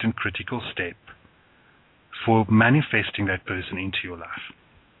important critical step for manifesting that person into your life.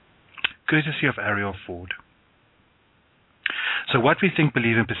 Courtesy of Ariel Ford. So what we think,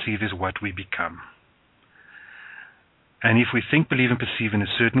 believe, and perceive is what we become. And if we think, believe, and perceive in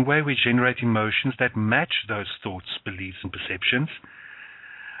a certain way, we generate emotions that match those thoughts, beliefs, and perceptions.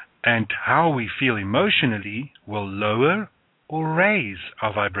 And how we feel emotionally will lower or raise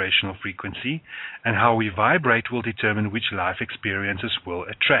our vibrational frequency, and how we vibrate will determine which life experiences will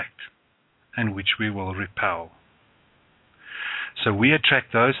attract and which we will repel. So we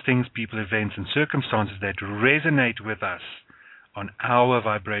attract those things, people, events, and circumstances that resonate with us on our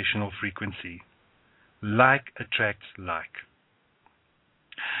vibrational frequency. Like attracts like.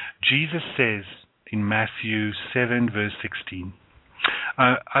 Jesus says in Matthew 7 verse 16,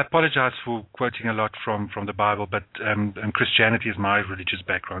 I apologize for quoting a lot from the Bible, but Christianity is my religious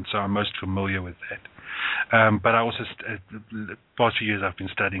background, so I'm most familiar with that. But I also, the past few years, I've been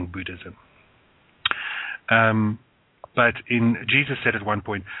studying Buddhism. But Jesus said at one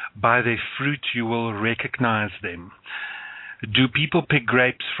point, by their fruit you will recognize them. Do people pick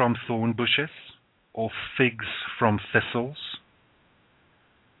grapes from thorn bushes or figs from thistles?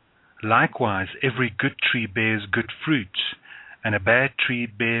 Likewise, every good tree bears good fruit, and a bad tree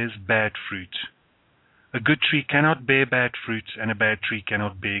bears bad fruit. A good tree cannot bear bad fruit, and a bad tree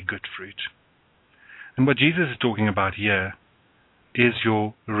cannot bear good fruit. And what Jesus is talking about here is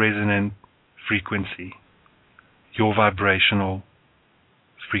your resonant frequency, your vibrational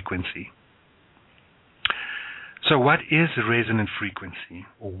frequency. So what is resonant frequency,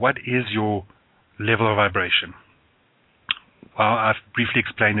 or what is your level of vibration? Well, I've briefly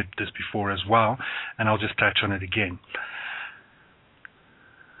explained this before as well, and I'll just touch on it again.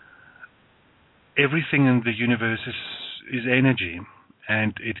 Everything in the universe is energy,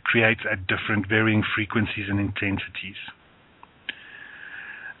 and it creates at different varying frequencies and intensities.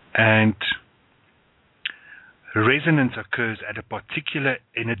 And resonance occurs at a particular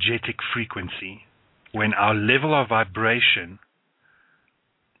energetic frequency when our level of vibration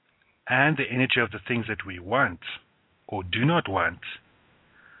and the energy of the things that we want or do not want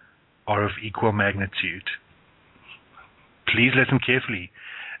are of equal magnitude. Please listen carefully.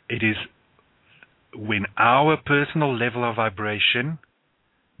 It is when our personal level of vibration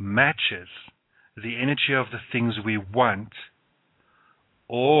matches the energy of the things we want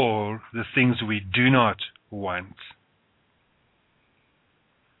or the things we do not want.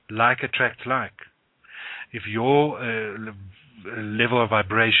 Like attracts like. If your level of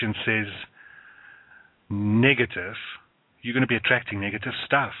vibration says negative, you're going to be attracting negative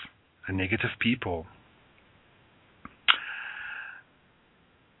stuff and negative people.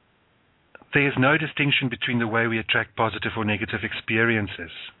 There is no distinction between the way we attract positive or negative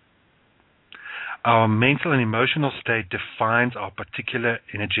experiences. Our mental and emotional state defines our particular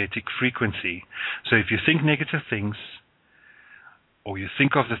energetic frequency. So if you think negative things, or you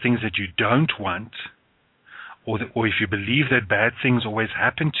think of the things that you don't want, or if you believe that bad things always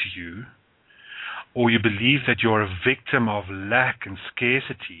happen to you, or you believe that you're a victim of lack and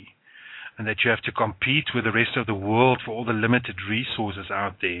scarcity, and that you have to compete with the rest of the world for all the limited resources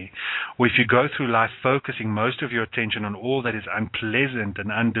out there, or if you go through life focusing most of your attention on all that is unpleasant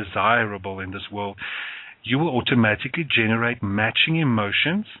and undesirable in this world, you will automatically generate matching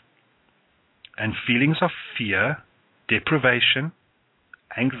emotions and feelings of fear, deprivation,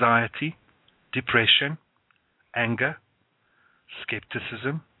 anxiety, depression, anger,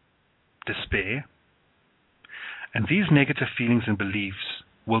 skepticism, despair. And these negative feelings and beliefs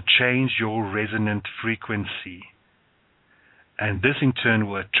will change your resonant frequency. And this in turn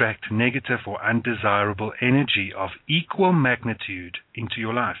will attract negative or undesirable energy of equal magnitude into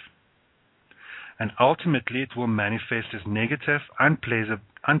your life. And ultimately it will manifest as negative,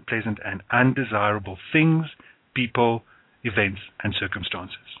 unpleasant and undesirable things, people, events and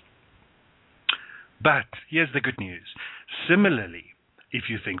circumstances. But here's the good news. Similarly, if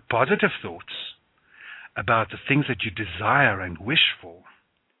you think positive thoughts about the things that you desire and wish for,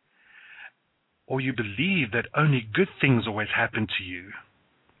 or you believe that only good things always happen to you,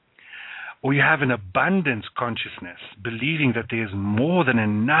 or you have an abundance consciousness, believing that there's more than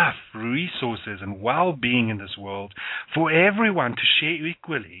enough resources and well-being in this world for everyone to share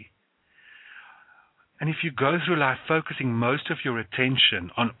equally, and if you go through life focusing most of your attention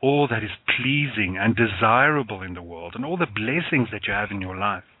on all that is pleasing and desirable in the world and all the blessings that you have in your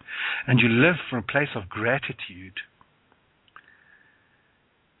life, and you live from a place of gratitude,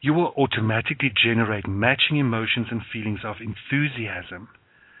 you will automatically generate matching emotions and feelings of enthusiasm,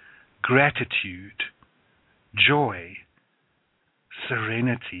 gratitude, joy,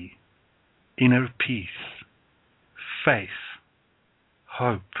 serenity, inner peace, faith,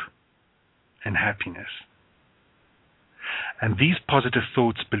 hope, and happiness. And these positive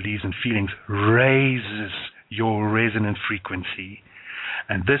thoughts, beliefs, and feelings raises your resonant frequency.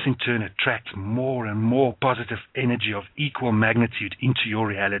 And this in turn attracts more and more positive energy of equal magnitude into your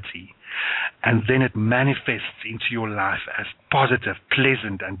reality. And then it manifests into your life as positive,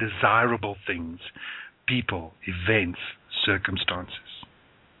 pleasant, and desirable things, people, events, circumstances.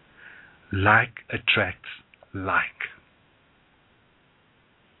 Like attracts like.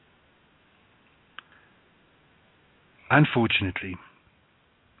 Unfortunately,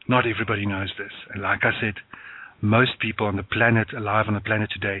 not everybody knows this. And like I said, most people on the planet, alive on the planet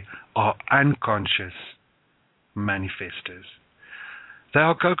today, are unconscious manifestors. They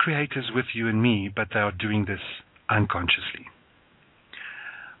are co-creators with you and me, but they are doing this unconsciously.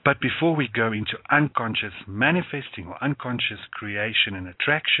 But before we go into unconscious manifesting or unconscious creation and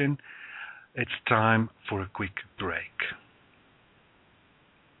attraction, it's time for a quick break.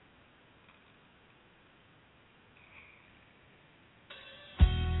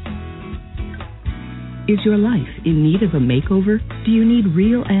 Is your life in need of a makeover? Do you need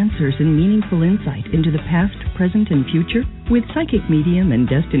real answers and meaningful insight into the past, present, and future? With psychic medium and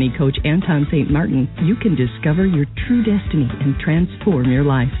destiny coach Anton St. Martin, you can discover your true destiny and transform your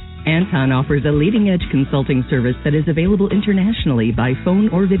life. Anton offers a leading-edge consulting service that is available internationally by phone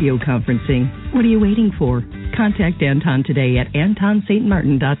or video conferencing. What are you waiting for? Contact Anton today at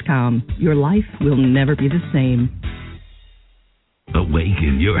AntonStMartin.com. Your life will never be the same.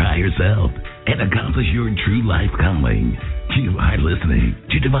 Awaken your higher self and accomplish your true life calling. You are listening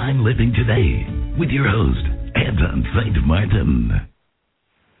to Divine Living Today with your host, Anton St. Martin.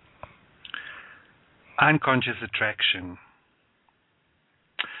 Unconscious attraction.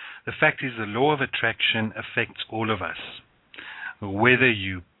 The fact is, the law of attraction affects all of us. Whether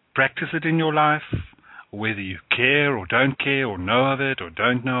you practice it in your life, whether you care or don't care, or know of it or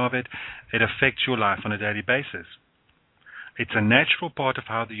don't know of it, it affects your life on a daily basis. It's a natural part of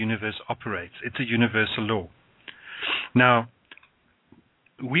how the universe operates. It's a universal law. Now,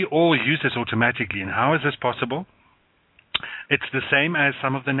 we all use this automatically, and how is this possible? It's the same as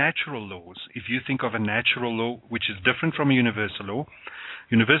some of the natural laws. If you think of a natural law, which is different from a universal law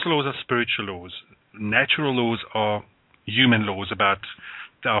are spiritual laws. Natural laws are human laws about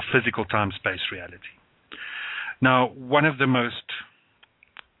our physical time-space reality. Now, one of the most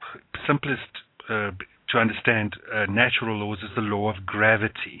simplest to understand natural laws is the law of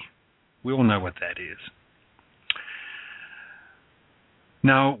gravity. We all know what that is.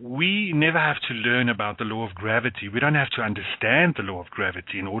 Now, we never have to learn about the law of gravity. We don't have to understand the law of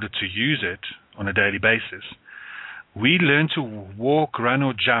gravity in order to use it on a daily basis. We learn to walk, run,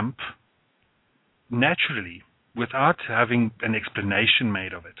 or jump naturally without having an explanation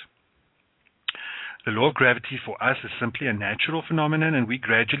made of it. The law of gravity for us is simply a natural phenomenon, and we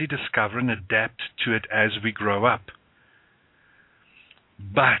gradually discover and adapt to it as we grow up.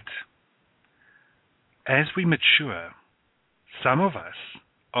 But as we mature, some of us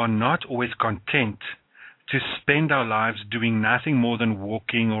are not always content to spend our lives doing nothing more than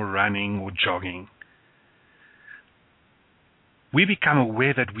walking or running or jogging. We become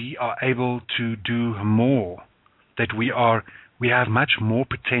aware that we are able to do more, that we have much more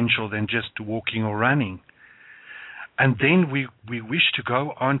potential than just walking or running. And then we wish to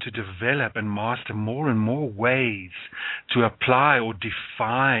go on to develop and master more and more ways to apply or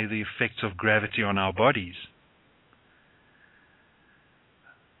defy the effects of gravity on our bodies.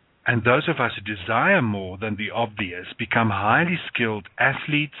 And those of us who desire more than the obvious become highly skilled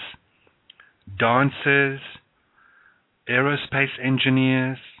athletes, dancers, aerospace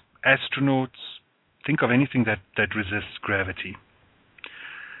engineers, astronauts. Think of anything that resists gravity.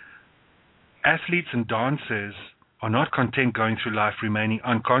 Athletes and dancers are not content going through life remaining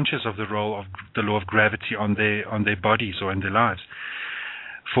unconscious of the role of the law of gravity on their bodies or in their lives.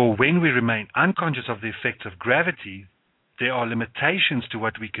 For when we remain unconscious of the effects of gravity, there are limitations to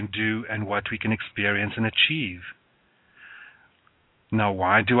what we can do and what we can experience and achieve. Now,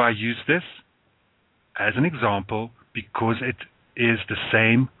 why do I use this? As an example, because it is the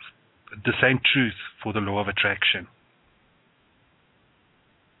same truth for the law of attraction.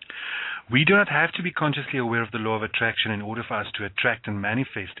 We do not have to be consciously aware of the law of attraction in order for us to attract and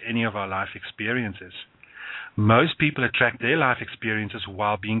manifest any of our life experiences. Most people attract their life experiences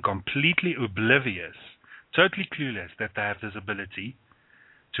while being completely oblivious, totally clueless that they have this ability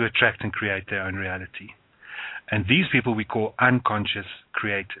to attract and create their own reality. And these people we call unconscious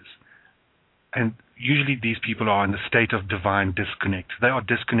creators. And usually these people are in a state of divine disconnect. They are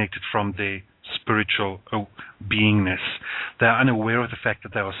disconnected from their spiritual beingness. They are unaware of the fact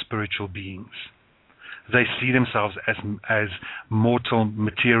that they are spiritual beings. They see themselves as mortal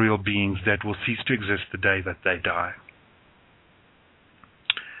material beings that will cease to exist the day that they die.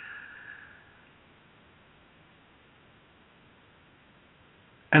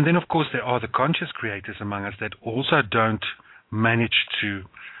 And then, of course, there are the conscious creators among us that also don't manage to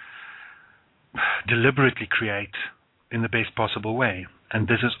deliberately create in the best possible way. And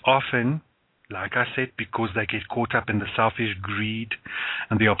this is often, like I said, because they get caught up in the selfish greed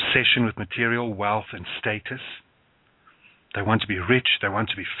and the obsession with material wealth and status. They want to be rich, they want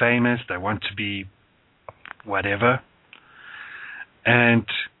to be famous, they want to be whatever. And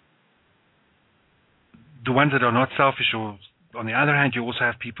the ones that are not selfish, or on the other hand, you also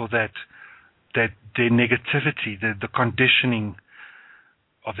have people that their negativity, the conditioning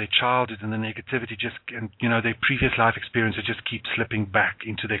of their childhood and the negativity their previous life experiences just keep slipping back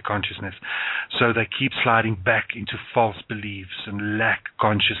into their consciousness. So they keep sliding back into false beliefs and lack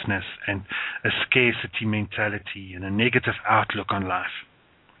consciousness and a scarcity mentality and a negative outlook on life.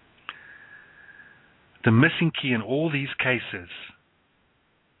 The missing key in all these cases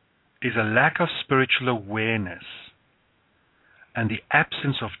is a lack of spiritual awareness and the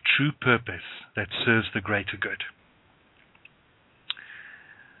absence of true purpose that serves the greater good.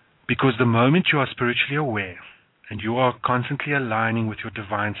 Because the moment you are spiritually aware and you are constantly aligning with your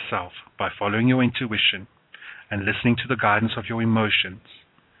divine self by following your intuition and listening to the guidance of your emotions,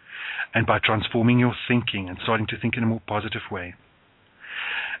 and by transforming your thinking and starting to think in a more positive way,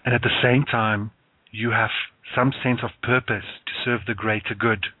 and at the same time you have some sense of purpose to serve the greater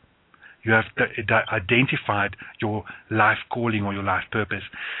good, you have identified your life calling or your life purpose,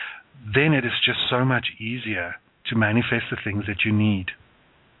 then it is just so much easier to manifest the things that you need.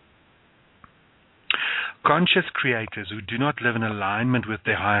 Conscious creators who do not live in alignment with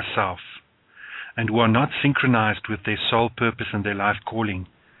their higher self and who are not synchronized with their soul purpose and their life calling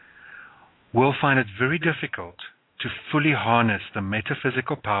will find it very difficult to fully harness the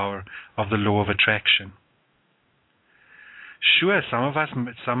metaphysical power of the law of attraction. Sure,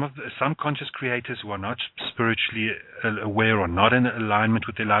 some conscious creators who are not spiritually aware or not in alignment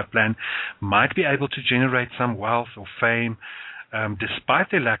with their life plan might be able to generate some wealth or fame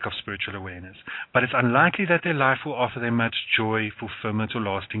despite their lack of spiritual awareness, but it's unlikely that their life will offer them much joy, fulfillment, or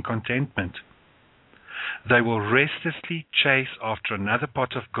lasting contentment. They will restlessly chase after another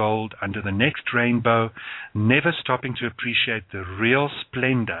pot of gold under the next rainbow, never stopping to appreciate the real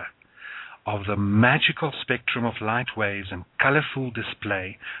splendor of the magical spectrum of light waves and colorful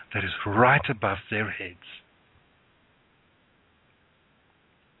display that is right above their heads.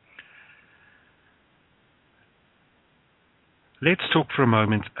 Let's talk for a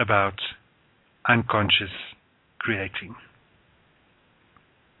moment about unconscious creating.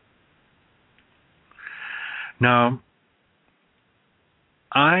 Now,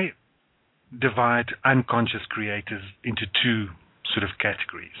 I divide unconscious creators into two sort of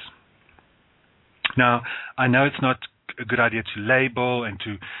categories. Now, I know it's not a good idea to label and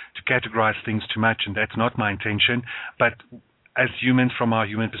to categorize things too much, and that's not my intention, but as humans, from our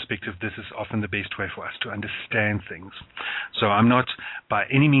human perspective, this is often the best way for us to understand things. So I'm not by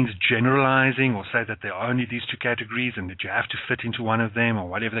any means generalizing or say that there are only these two categories and that you have to fit into one of them or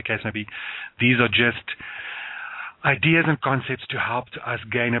whatever the case may be. These are just ideas and concepts to help us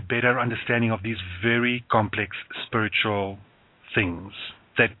gain a better understanding of these very complex spiritual things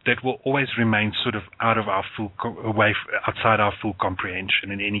that will always remain sort of outside our full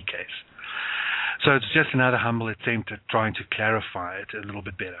comprehension in any case. So it's just another humble attempt at trying to clarify it a little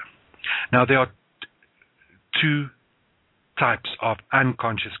bit better. Now, there are two types of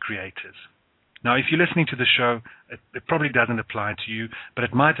unconscious creators. Now, if you're listening to the show, it probably doesn't apply to you, but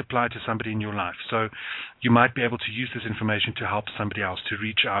it might apply to somebody in your life. So you might be able to use this information to help somebody else, to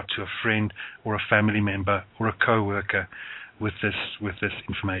reach out to a friend or a family member or a co-worker with this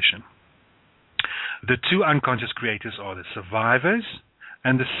information. The two unconscious creators are the survivors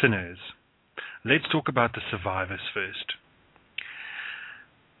and the sinners. Let's talk about the survivors first.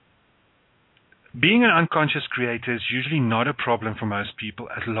 Being an unconscious creator is usually not a problem for most people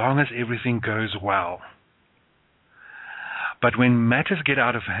as long as everything goes well. But when matters get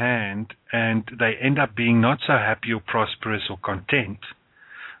out of hand and they end up being not so happy or prosperous or content,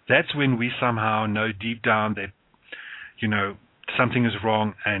 that's when we somehow know deep down that, something is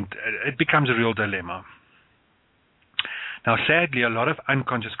wrong, and it becomes a real dilemma. Now, sadly, a lot of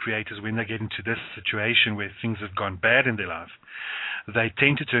unconscious creators, when they get into this situation where things have gone bad in their life, they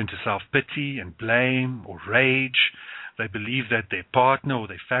tend to turn to self-pity and blame or rage. They believe that their partner or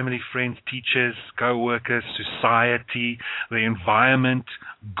their family, friends, teachers, co-workers, society, the environment,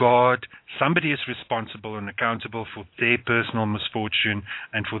 God, somebody is responsible and accountable for their personal misfortune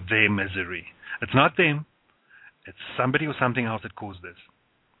and for their misery. It's not them. It's somebody or something else that caused this.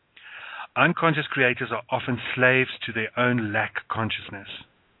 Unconscious creators are often slaves to their own lack consciousness,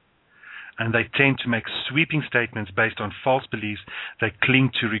 and they tend to make sweeping statements based on false beliefs they cling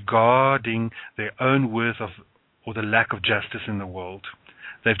to regarding their own worth or the lack of justice in the world.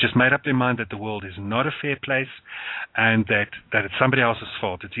 They've just made up their mind that the world is not a fair place and that it's somebody else's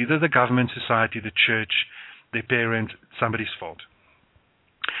fault. It's either the government, society, the church, their parents, somebody's fault.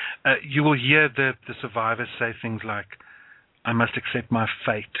 You will hear the survivors say things like, I must accept my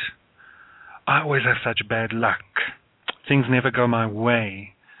fate. I always have such bad luck. Things never go my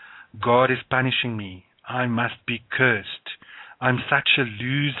way. God is punishing me. I must be cursed. I'm such a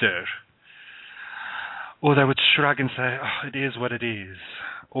loser. Or they would shrug and say, it is what it is.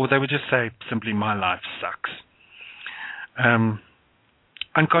 Or they would just say simply, my life sucks.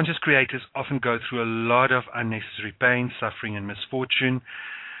 Unconscious creators often go through a lot of unnecessary pain, suffering, and misfortune.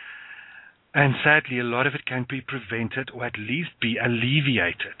 And sadly, a lot of it can be prevented or at least be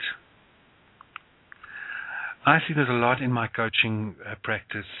alleviated. I see this a lot in my coaching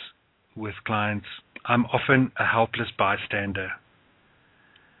practice with clients, I'm often a helpless bystander,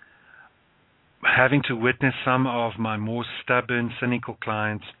 having to witness some of my more stubborn, cynical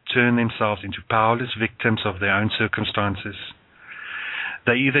clients turn themselves into powerless victims of their own circumstances.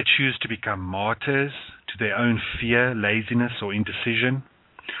 They either choose to become martyrs to their own fear, laziness, or indecision,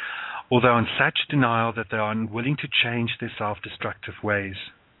 or they're in such denial that they are unwilling to change their self-destructive ways.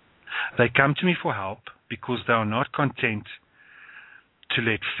 They come to me for help because they are not content to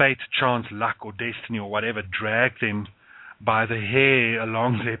let fate, chance, luck, or destiny, or whatever drag them by the hair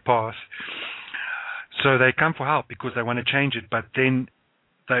along their path. So they come for help because they want to change it, but then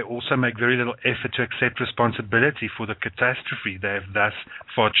they also make very little effort to accept responsibility for the catastrophe they have thus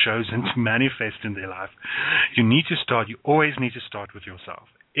far chosen to manifest in their life. You always need to start with yourself.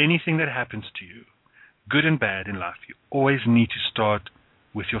 Anything that happens to you, good and bad in life, you always need to start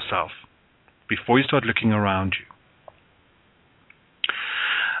with yourself before you start looking around you.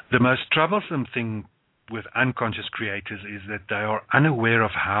 The most troublesome thing with unconscious creators is that they are unaware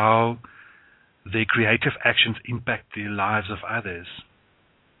of how their creative actions impact the lives of others.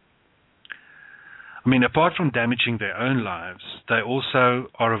 I mean, apart from damaging their own lives, they also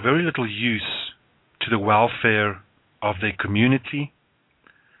are of very little use to the welfare of their community,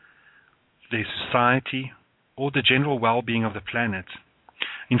 their society, or the general well-being of the planet.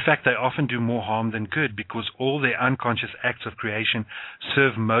 In fact, they often do more harm than good because all their unconscious acts of creation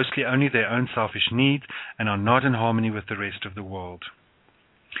serve mostly only their own selfish needs and are not in harmony with the rest of the world.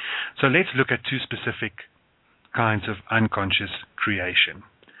 So let's look at two specific kinds of unconscious creation.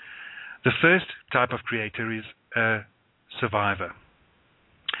 The first type of creator is a survivor.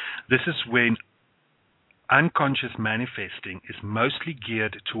 This is when unconscious manifesting is mostly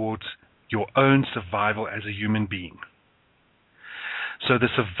geared towards your own survival as a human being. So the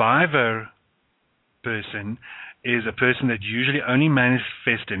survivor person is a person that usually only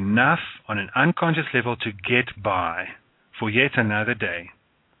manifests enough on an unconscious level to get by for yet another day.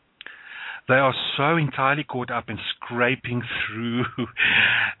 They are so entirely caught up in scraping through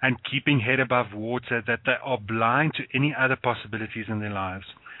and keeping head above water that they are blind to any other possibilities in their lives.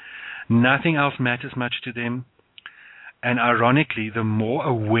 Nothing else matters much to them. And ironically, the more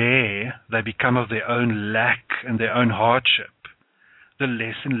aware they become of their own lack and their own hardship, the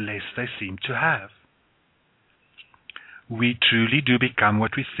less and less they seem to have. We truly do become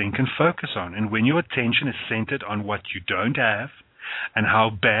what we think and focus on. And when your attention is centered on what you don't have and how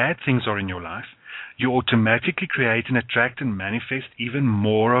bad things are in your life, you automatically create and attract and manifest even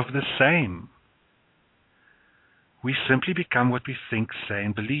more of the same. We simply become what we think, say,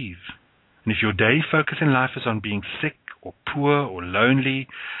 and believe. And if your daily focus in life is on being sick or poor or lonely,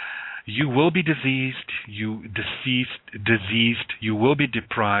 you will be diseased, you will be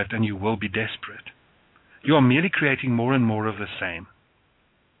deprived, and you will be desperate. You are merely creating more and more of the same.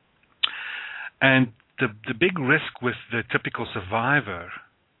 And the big risk with the typical survivor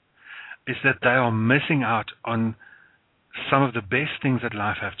is that they are missing out on some of the best things that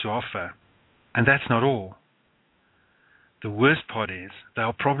life have to offer. And that's not all. The worst part is they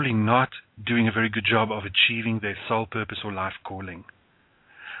are probably not doing a very good job of achieving their soul purpose or life calling.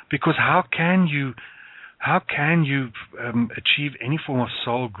 Because how can you achieve any form of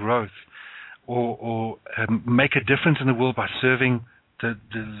soul growth or make a difference in the world by serving the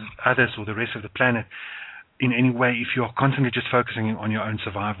others or the rest of the planet in any way if you are constantly just focusing on your own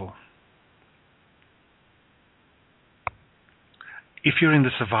survival? If you're in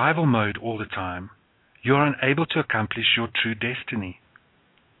the survival mode all the time, you're unable to accomplish your true destiny.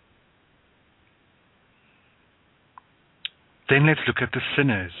 Then let's look at the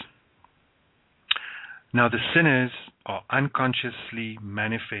sinners. Now, the sinners are unconsciously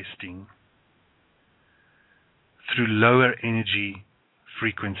manifesting through lower energy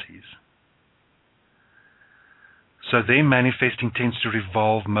frequencies. So their manifesting tends to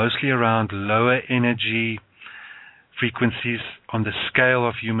revolve mostly around lower energy frequencies on the scale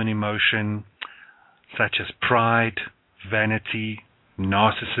of human emotion, such as pride, vanity,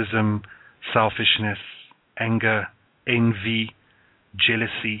 narcissism, selfishness, anger, envy,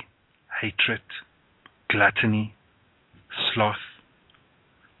 jealousy, hatred, gluttony, sloth,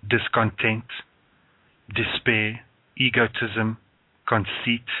 discontent, despair, egotism,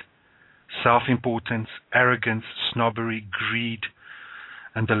 conceit, self-importance, arrogance, snobbery, greed,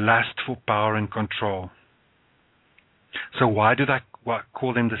 and the lust for power and control. So why do I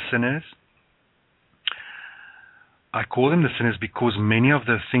call them the sinners? I call them the sinners because many of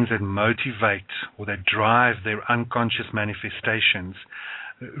the things that motivate or that drive their unconscious manifestations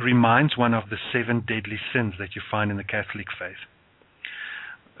reminds one of the 7 deadly sins that you find in the Catholic faith,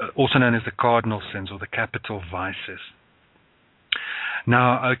 also known as the cardinal sins or the capital vices.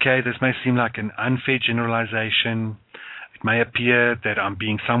 Now, okay, this may seem like an unfair generalization. It may appear that I'm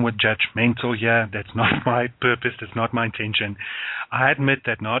being somewhat judgmental here. That's not my purpose. That's not my intention. I admit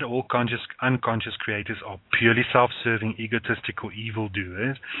that not all unconscious creators are purely self-serving, egotistical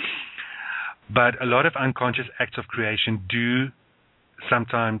evildoers. But a lot of unconscious acts of creation do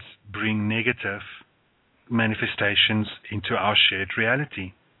sometimes bring negative manifestations into our shared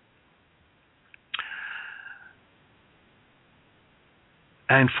reality.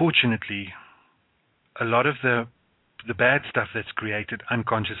 And fortunately, a lot of the bad stuff that's created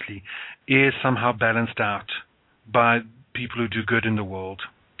unconsciously is somehow balanced out by people who do good in the world.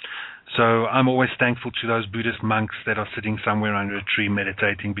 So I'm always thankful to those Buddhist monks that are sitting somewhere under a tree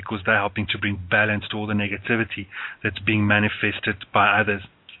meditating, because they're helping to bring balance to all the negativity that's being manifested by others.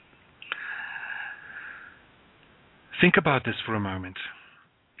 Think about this for a moment.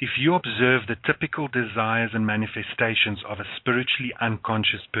 If you observe the typical desires and manifestations of a spiritually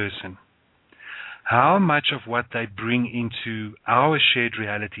unconscious person, how much of what they bring into our shared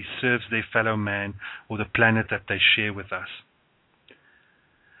reality serves their fellow man or the planet that they share with us?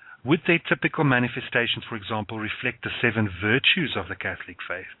 Would their typical manifestations, for example, reflect the 7 virtues of the Catholic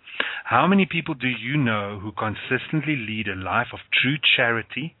faith? How many people do you know who consistently lead a life of true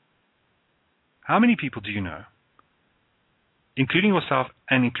charity? How many people do you know? Including yourself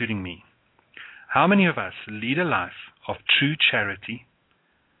and including me. How many of us lead a life of true charity,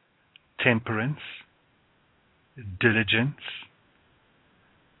 temperance, diligence,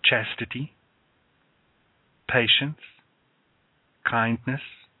 chastity, patience, kindness,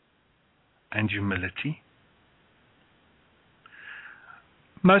 and humility?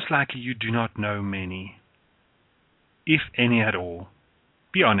 Most likely you do not know many, if any at all.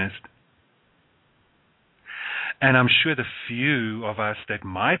 Be honest. And I'm sure the few of us that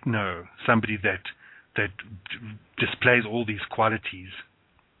might know somebody that displays all these qualities,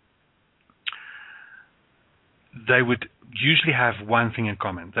 they would usually have one thing in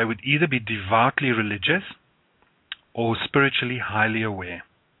common. They would either be devoutly religious or spiritually highly aware.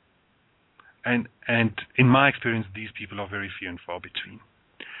 And in my experience, these people are very few and far between.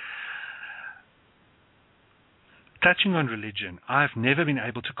 Touching on religion, I've never been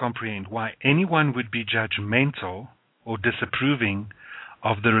able to comprehend why anyone would be judgmental or disapproving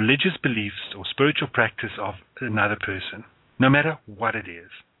of the religious beliefs or spiritual practice of another person, no matter what it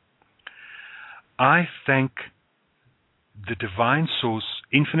is. I thank the divine source,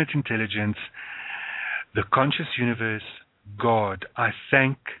 infinite intelligence, the conscious universe, God. I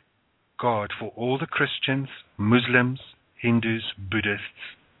thank God for all the Christians, Muslims, Hindus,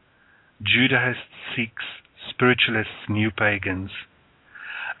 Buddhists, Judahists, Sikhs, spiritualists, new pagans,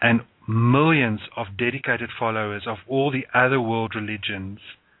 and millions of dedicated followers of all the other world religions,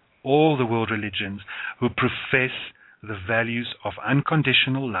 all the world religions, who profess the values of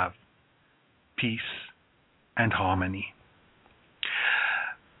unconditional love, peace, and harmony.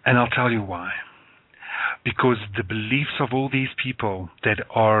 And I'll tell you why. Because the beliefs of all these people that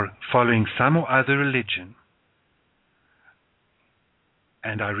are following some or other religion,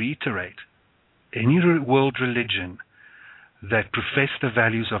 and I reiterate, any world religion that profess the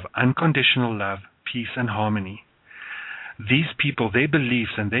values of unconditional love, peace, and harmony, these people, their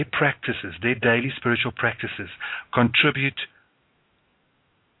beliefs and their practices, their daily spiritual practices, contribute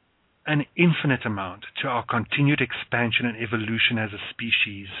an infinite amount to our continued expansion and evolution as a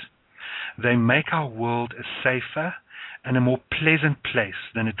species. They make our world a safer and a more pleasant place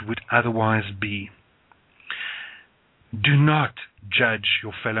than it would otherwise be. Do not judge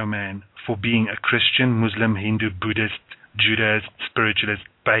your fellow man for being a Christian, Muslim, Hindu, Buddhist, Judaist, spiritualist,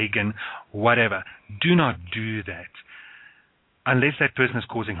 pagan, whatever. Do not do that unless that person is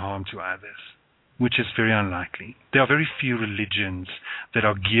causing harm to others, which is very unlikely. There are very few religions that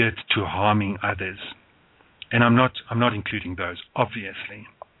are geared to harming others, and I'm not including those, obviously.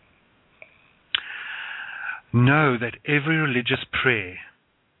 Know that every religious prayer,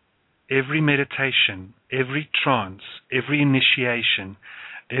 every meditation, every trance, every initiation,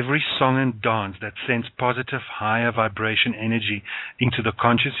 every song and dance that sends positive, higher vibration energy into the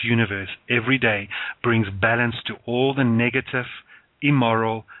conscious universe every day brings balance to all the negative,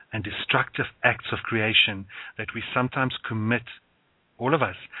 immoral, and destructive acts of creation that we sometimes commit, all of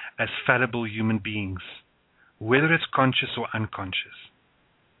us, as fallible human beings, whether it's conscious or unconscious.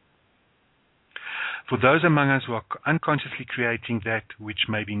 For those among us who are unconsciously creating that which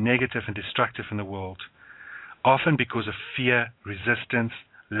may be negative and destructive in the world, often because of fear, resistance,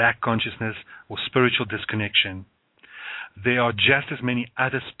 lack consciousness, or spiritual disconnection, there are just as many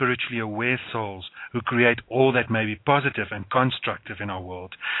other spiritually aware souls who create all that may be positive and constructive in our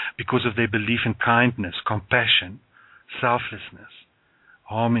world because of their belief in kindness, compassion, selflessness,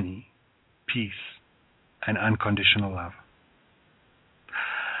 harmony, peace, and unconditional love.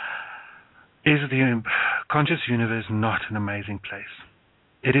 Is the conscious universe not an amazing place?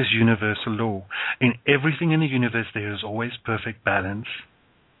 It is universal law. In everything in the universe, there is always perfect balance.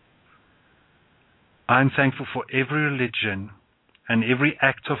 I'm thankful for every religion and every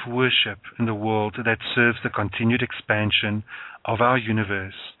act of worship in the world that serves the continued expansion of our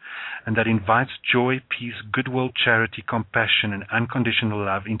universe and that invites joy, peace, goodwill, charity, compassion, and unconditional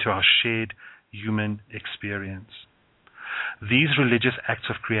love into our shared human experience. These religious acts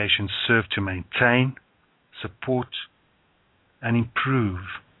of creation serve to maintain, support, and improve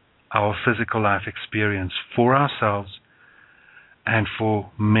our physical life experience for ourselves and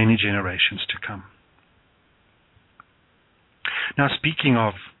for many generations to come. Now, speaking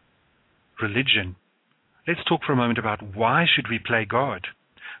of religion, let's talk for a moment about why should we play God?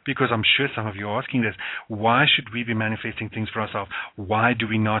 Because I'm sure some of you are asking this. Why should we be manifesting things for ourselves? Why do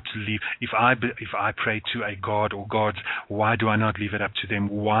we not leave? If I pray to a God or gods, why do I not leave it up to them?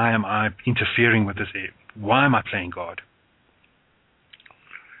 Why am I interfering with this? Why am I playing God?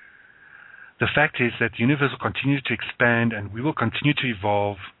 The fact is that the universe will continue to expand and we will continue to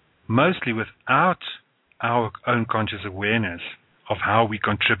evolve, mostly without our own conscious awareness of how we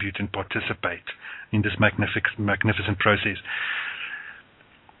contribute and participate in this magnificent process.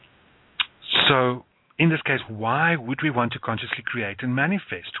 So, in this case, why would we want to consciously create and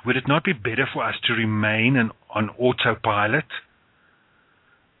manifest? Would it not be better for us to remain on autopilot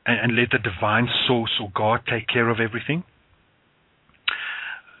and let the divine source or God take care of everything?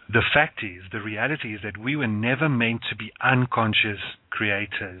 The fact is, the reality is that we were never meant to be unconscious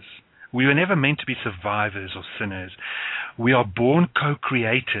creators. We were never meant to be survivors or sinners. We are born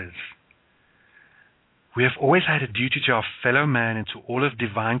co-creators. We have always had a duty to our fellow man and to all of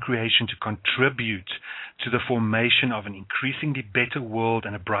divine creation to contribute to the formation of an increasingly better world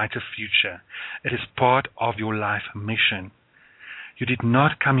and a brighter future. It is part of your life mission. You did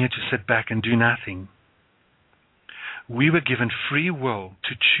not come here to sit back and do nothing. We were given free will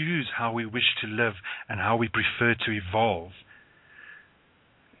to choose how we wish to live and how we prefer to evolve.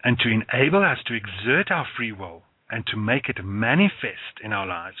 And to enable us to exert our free will and to make it manifest in our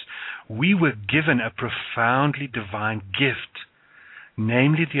lives, we were given a profoundly divine gift,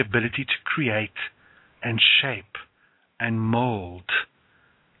 namely the ability to create and shape and mold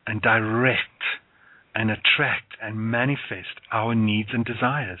and direct and attract and manifest our needs and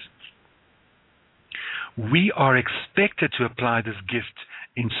desires. We are expected to apply this gift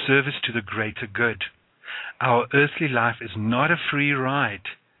in service to the greater good. Our earthly life is not a free ride.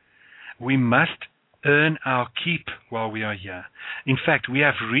 We must earn our keep while we are here. In fact, we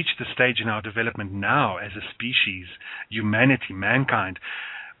have reached the stage in our development now as a species, humanity, mankind.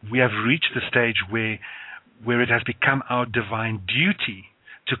 We have reached the stage where it has become our divine duty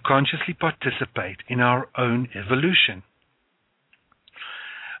to consciously participate in our own evolution.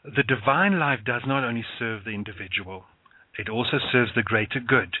 The divine life does not only serve the individual, it also serves the greater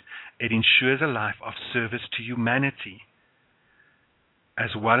good. It ensures a life of service to humanity, as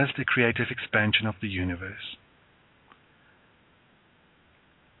well as the creative expansion of the universe.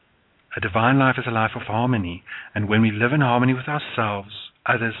 A divine life is a life of harmony, and when we live in harmony with ourselves,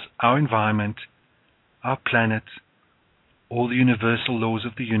 others, our environment, our planet, all the universal laws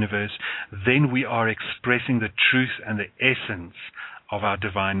of the universe, then we are expressing the truth and the essence of our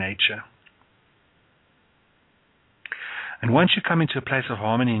divine nature. And once you come into a place of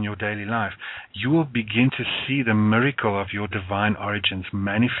harmony in your daily life, you will begin to see the miracle of your divine origins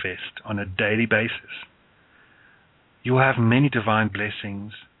manifest on a daily basis. You will have many divine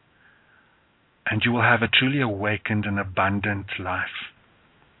blessings, and you will have a truly awakened and abundant life.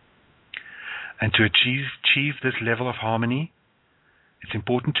 And to achieve this level of harmony, it's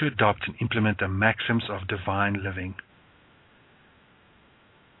important to adopt and implement the maxims of divine living.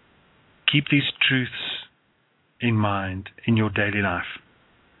 Keep these truths in mind in your daily life,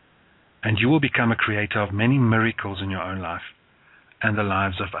 and you will become a creator of many miracles in your own life and the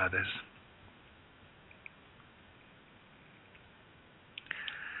lives of others.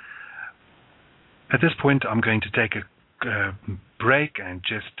 At this point, I'm going to take a break and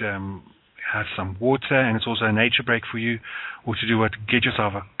just have some water, and it's also a nature break for you, or to do what, get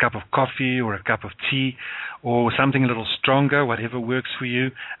yourself a cup of coffee or a cup of tea or something a little stronger, whatever works for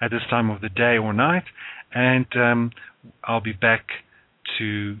you at this time of the day or night, and I'll be back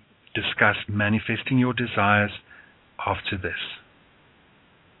to discuss manifesting your desires after this.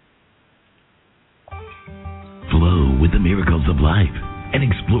 Flow with the miracles of life and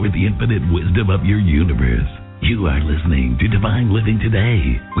explore the infinite wisdom of your universe. You are listening to Divine Living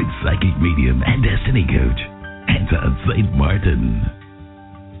Today with psychic medium and destiny coach, Anton St. Martin.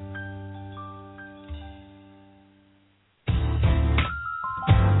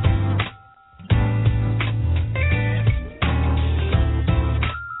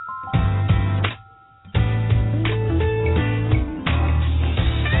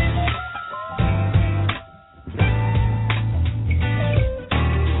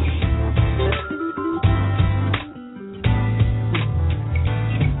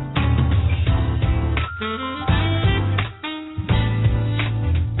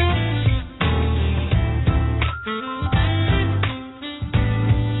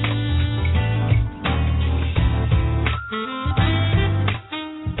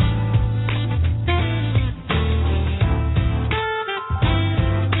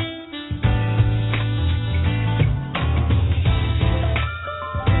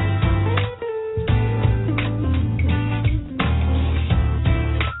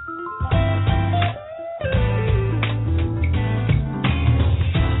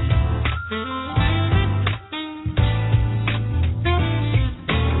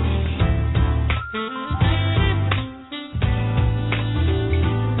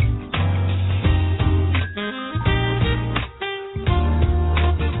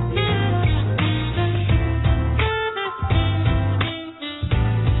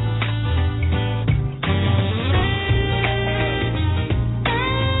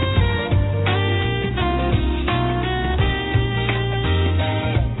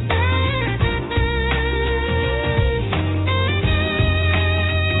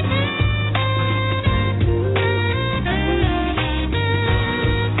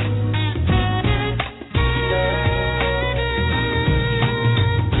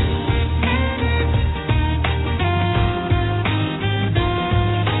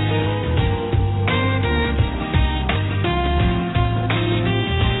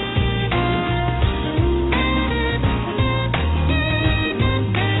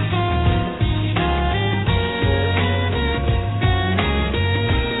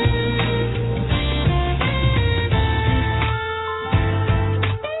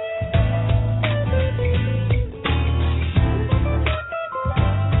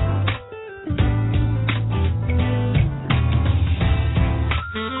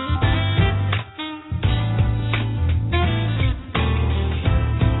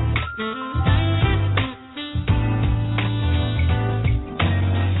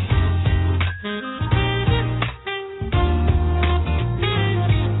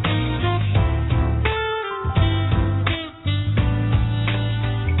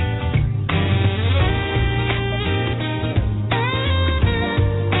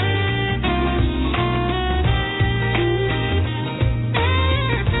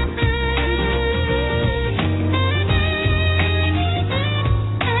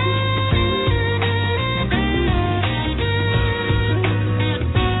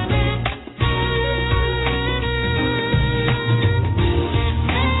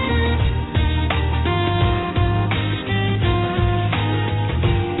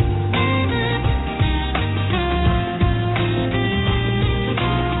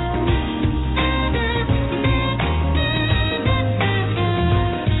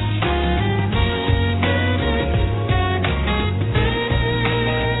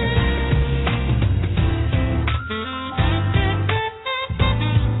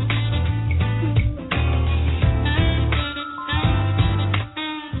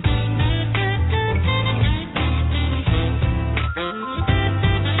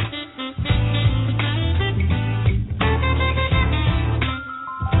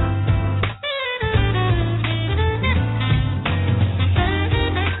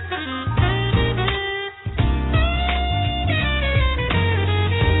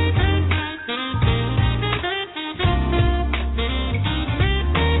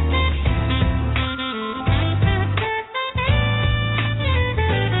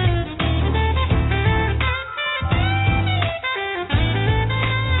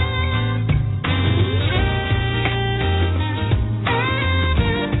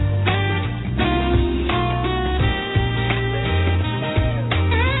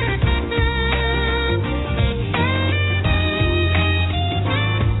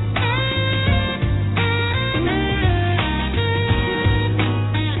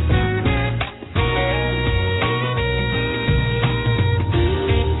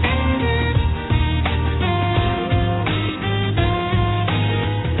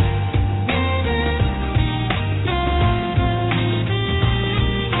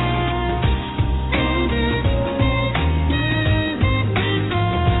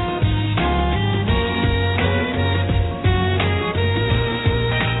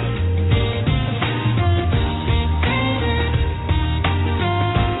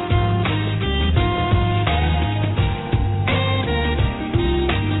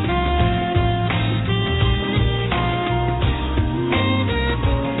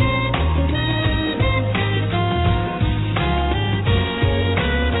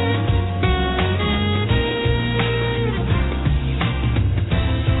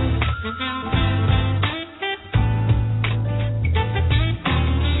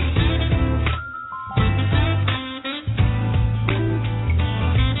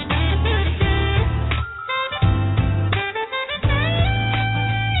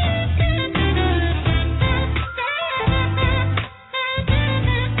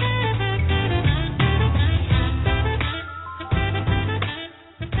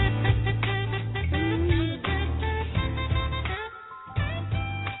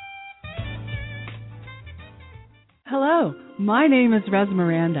 Hello, my name is Res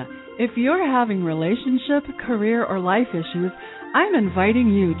Miranda. If you're having relationship, career, or life issues, I'm inviting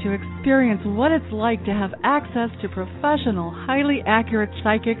you to experience what it's like to have access to professional, highly accurate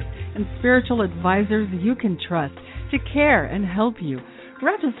psychics and spiritual advisors you can trust to care and help you.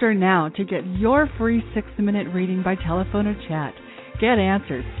 Register now to get your free 6-minute reading by telephone or chat. Get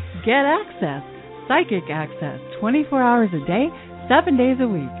answers. Get access. Psychic access. 24 hours a day, 7 days a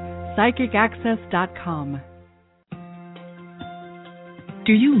week. PsychicAccess.com.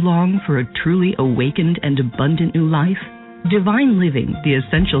 Do you long for a truly awakened and abundant new life? Divine Living, the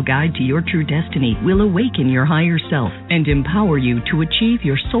essential guide to your true destiny, will awaken your higher self and empower you to achieve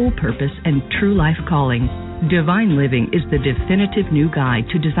your soul purpose and true life calling. Divine Living is the definitive new guide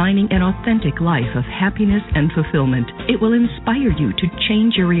to designing an authentic life of happiness and fulfillment. It will inspire you to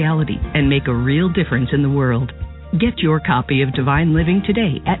change your reality and make a real difference in the world. Get your copy of Divine Living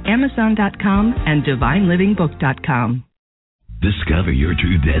today at Amazon.com and DivineLivingBook.com. Discover your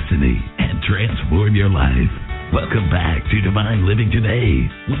true destiny and transform your life. Welcome back to Divine Living Today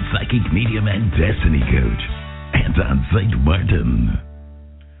with psychic medium and destiny coach, Anton St. Martin.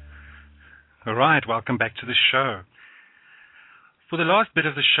 All right, welcome back to the show. For the last bit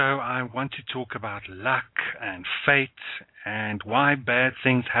of the show, I want to talk about luck and fate and why bad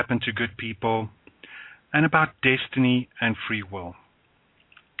things happen to good people and about destiny and free will.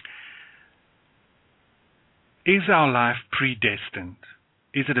 Is our life predestined?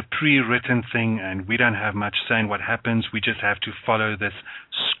 Is it a pre-written thing and we don't have much say in what happens? We just have to follow this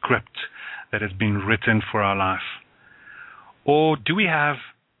script that has been written for our life? Or do we have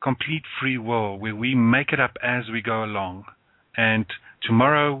complete free will where we make it up as we go along? And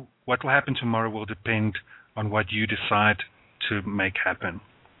tomorrow, what will happen tomorrow will depend on what you decide to make happen.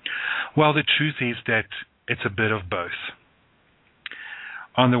 Well, the truth is that it's a bit of both.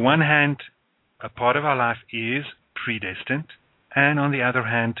 On the one hand, a part of our life is predestined, and on the other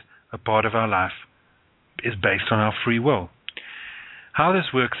hand, a part of our life is based on our free will. How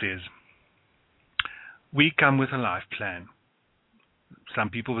this works is, we come with a life plan.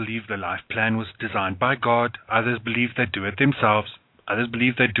 Some people believe the life plan was designed by God. Others believe they do it themselves. Others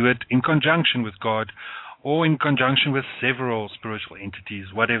believe they do it in conjunction with God or in conjunction with several spiritual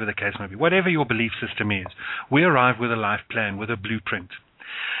entities, whatever the case may be. Whatever your belief system is, we arrive with a life plan, with a blueprint.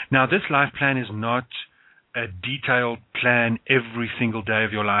 Now, this life plan is not a detailed plan every single day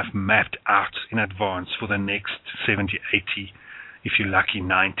of your life mapped out in advance for the next 70, 80, if you're lucky,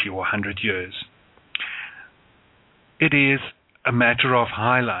 90 or 100 years. It is a matter of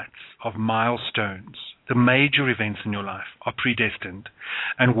highlights, of milestones. The major events in your life are predestined.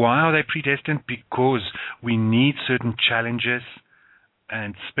 And why are they predestined? Because we need certain challenges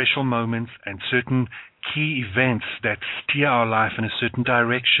and special moments and certain key events that steer our life in a certain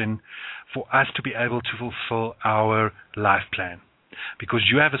direction for us to be able to fulfill our life plan. Because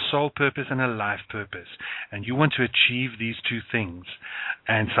you have a soul purpose and a life purpose, and you want to achieve these two things.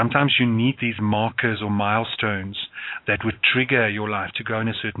 And sometimes you need these markers or milestones that would trigger your life to go in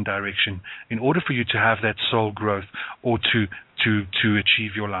a certain direction in order for you to have that soul growth or to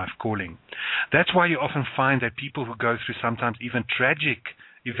achieve your life calling. That's why you often find that people who go through sometimes even tragic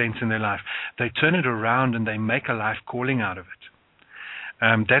events in their life, they turn it around and they make a life calling out of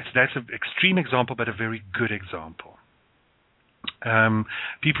it. That's an extreme example, but a very good example.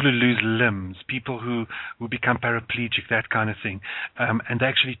 People who lose limbs, people who become paraplegic, that kind of thing, and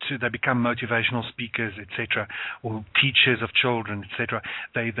they become motivational speakers, etc., or teachers of children, etc.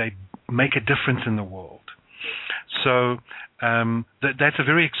 They make a difference in the world. So that's a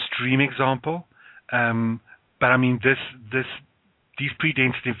very extreme example, but I mean these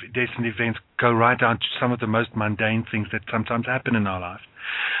predestined events go right down to some of the most mundane things that sometimes happen in our life.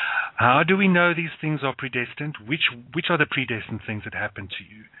 How do we know these things are predestined? Which are the predestined things that happen to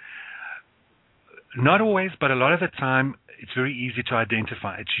you? Not always, but a lot of the time, it's very easy to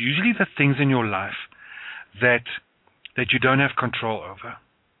identify. It's usually the things in your life that you don't have control over.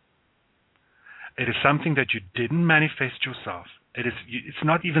 It is something that you didn't manifest yourself. It's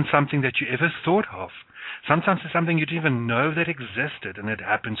not even something that you ever thought of. Sometimes it's something you didn't even know that existed, and it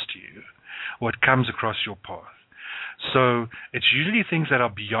happens to you, or it comes across your path. So it's usually things that are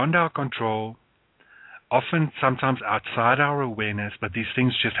beyond our control, often sometimes outside our awareness, but these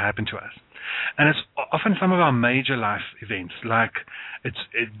things just happen to us. And it's often some of our major life events, like it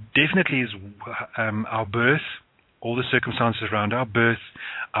definitely is our birth, all the circumstances around our birth,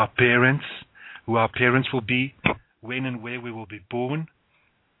 our parents, who our parents will be, when and where we will be born,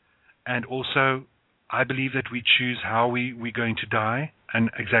 and also I believe that we choose how we're going to die, and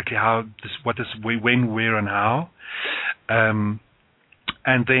exactly when, where, and how. And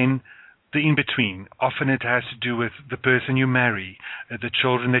then the in-between. Often it has to do with the person you marry, the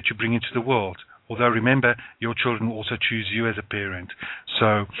children that you bring into the world. Although remember, your children will also choose you as a parent.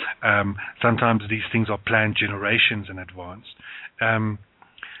 So sometimes these things are planned generations in advance. And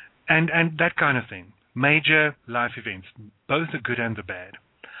that kind of thing. Major life events, both the good and the bad.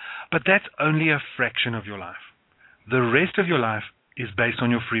 But that's only a fraction of your life. The rest of your life is based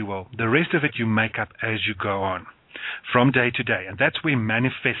on your free will. The rest of it you make up as you go on, from day to day. And that's where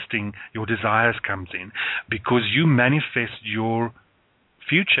manifesting your desires comes in, because you manifest your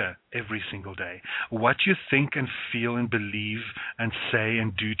future every single day. What you think and feel and believe and say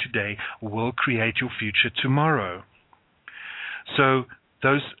and do today will create your future tomorrow. So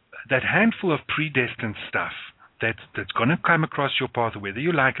that handful of predestined stuff that's going to come across your path, whether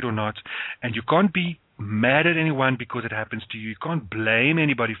you like it or not, and you can't be mad at anyone because it happens to you. You can't blame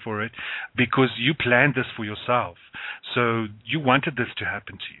anybody for it because you planned this for yourself. So you wanted this to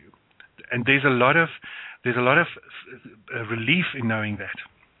happen to you. And there's a lot of relief in knowing that.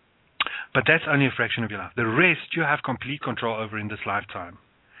 But that's only a fraction of your life. The rest you have complete control over in this lifetime.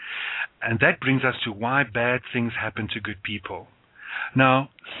 And that brings us to why bad things happen to good people. Now,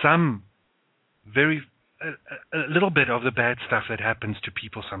 a little bit of the bad stuff that happens to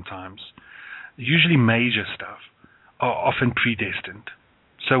people sometimes, usually major stuff, are often predestined.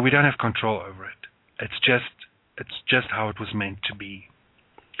 So we don't have control over it. It's just how it was meant to be.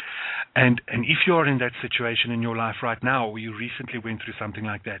 And if you're in that situation in your life right now, or you recently went through something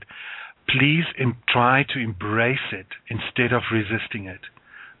like that, please try to embrace it instead of resisting it,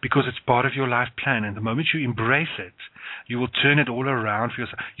 because it's part of your life plan. And the moment you embrace it, you will turn it all around for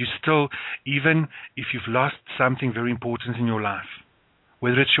yourself. You still, even if you've lost something very important in your life,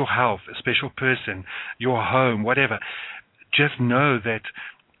 whether it's your health, a special person, your home, whatever, just know that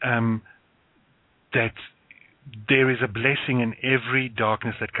that there is a blessing in every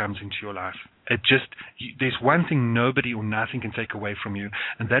darkness that comes into your life. There's one thing nobody or nothing can take away from you,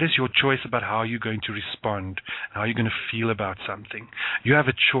 and that is your choice about how you're going to respond, how you're going to feel about something. You have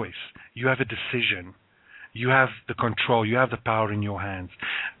a choice. You have a decision. You have the control. You have the power in your hands.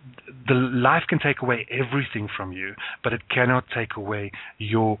 The life can take away everything from you, but it cannot take away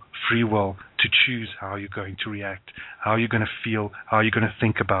your free will to choose how you're going to react, how you're going to feel, how you're going to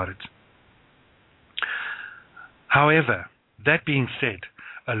think about it. However, that being said,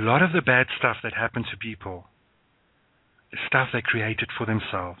 a lot of the bad stuff that happens to people is stuff they created for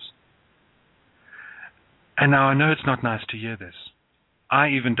themselves. And now I know it's not nice to hear this. I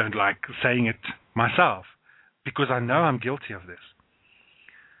even don't like saying it myself, because I know I'm guilty of this.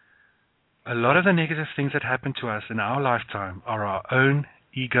 A lot of the negative things that happen to us in our lifetime are our own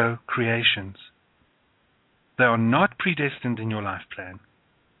ego creations. They are not predestined in your life plan.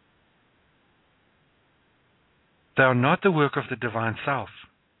 They are not the work of the divine self.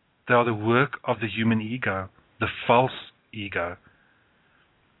 They are the work of the human ego, the false ego.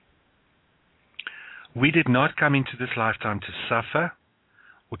 We did not come into this lifetime to suffer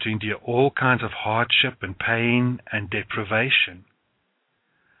or to endure all kinds of hardship and pain and deprivation.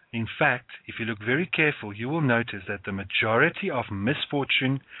 In fact, if you look very careful, you will notice that the majority of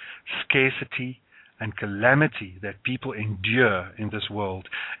misfortune, scarcity, and calamity that people endure in this world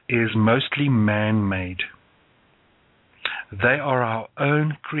is mostly man-made. They are our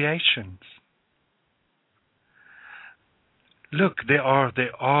own creations. Look, there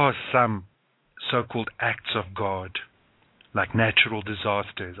are some so-called acts of God, like natural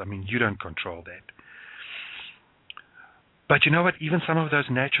disasters. I mean, you don't control that. But you know what? Even some of those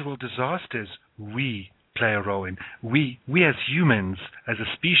natural disasters, we play a role in. We as humans, as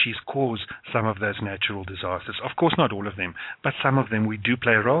a species, cause some of those natural disasters. Of course, not all of them, but some of them we do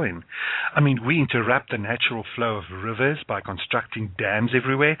play a role in. I mean, we interrupt the natural flow of rivers by constructing dams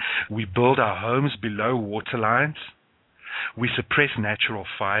everywhere. We build our homes below water lines. We suppress natural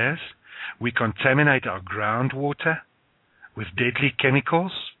fires. We contaminate our groundwater with deadly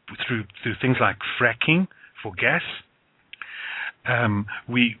chemicals through things like fracking for gas.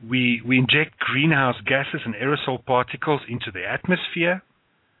 We inject greenhouse gases and aerosol particles into the atmosphere,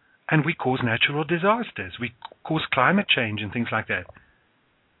 and we cause natural disasters. We cause climate change and things like that.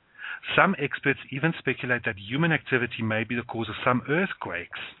 Some experts even speculate that human activity may be the cause of some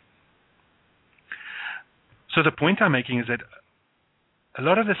earthquakes. So the point I'm making is that a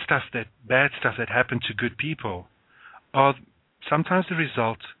lot of the bad stuff that happened to good people are sometimes the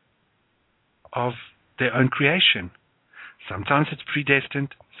result of their own creation. Sometimes it's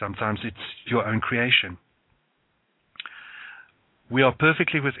predestined, sometimes it's your own creation. We are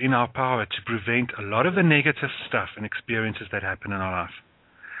perfectly within our power to prevent a lot of the negative stuff and experiences that happen in our life.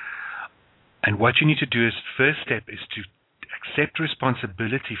 And what you need to do is, first step is to accept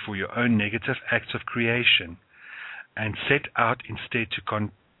responsibility for your own negative acts of creation, and set out instead to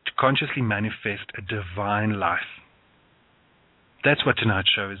consciously manifest a divine life. That's what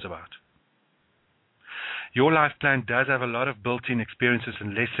tonight's show is about. Your life plan does have a lot of built-in experiences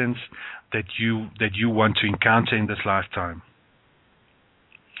and lessons that you want to encounter in this lifetime.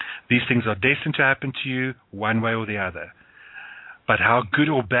 These things are destined to happen to you one way or the other. But how good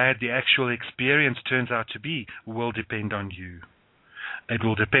or bad the actual experience turns out to be will depend on you. It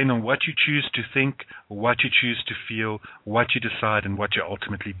will depend on what you choose to think, what you choose to feel, what you decide, and what you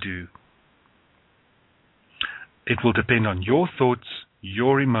ultimately do. It will depend on your thoughts,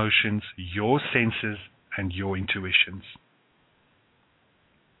 your emotions, your senses, and your intuitions.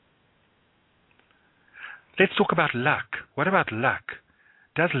 Let's talk about luck. What about luck?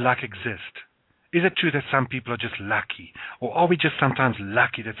 Does luck exist? Is it true that some people are just lucky? Or are we just sometimes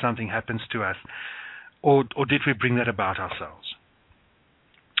lucky that something happens to us? Or did we bring that about ourselves?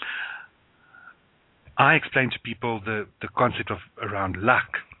 I explain to people the concept of around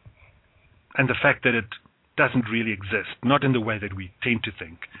luck and the fact that it doesn't really exist, not in the way that we tend to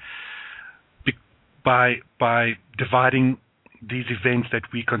think. By dividing these events that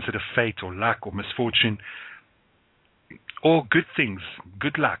we consider fate or luck or misfortune or good things,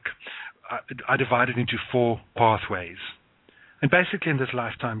 good luck, I divide it into 4 pathways. And basically in this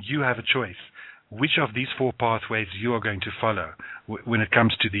lifetime, you have a choice which of these 4 pathways you are going to follow when it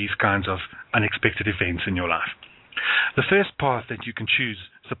comes to these kinds of unexpected events in your life. The first path that you can choose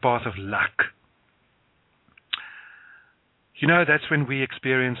is the path of luck. You know, that's when we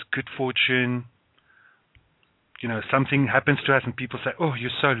experience good fortune. You know, something happens to us and people say, oh,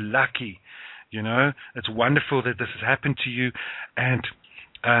 you're so lucky. You know, it's wonderful that this has happened to you. And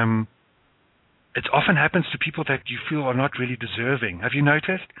it often happens to people that you feel are not really deserving. Have you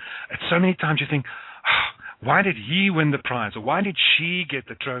noticed? It's so many times you think, oh, why did he win the prize? Or why did she get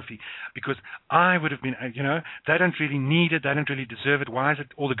the trophy? Because I would have been, you know, they don't really need it. They don't really deserve it. Why is it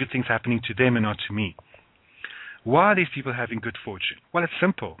all the good things happening to them and not to me? Why are these people having good fortune? Well, it's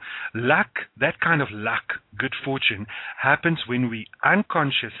simple. Luck, that kind of luck, good fortune, happens when we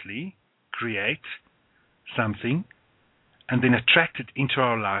unconsciously create something and then attract it into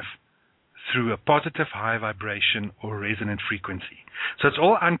our life through a positive high vibration or resonant frequency. So it's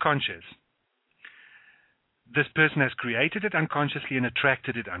all unconscious. This person has created it unconsciously and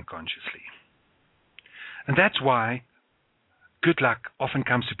attracted it unconsciously. And that's why good luck often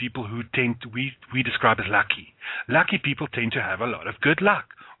comes to people who we describe as lucky. Lucky people tend to have a lot of good luck.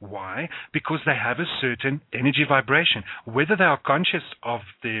 Why? Because they have a certain energy vibration. Whether they are conscious of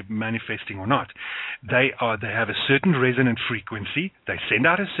their manifesting or not, they have a certain resonant frequency. They send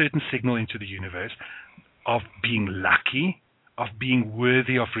out a certain signal into the universe of being lucky, of being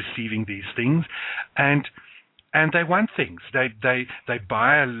worthy of receiving these things, and they want things. They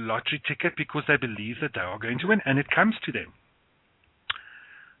buy a lottery ticket because they believe that they are going to win, and it comes to them.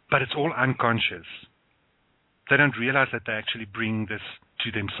 But it's all unconscious. They don't realize that they actually bring this to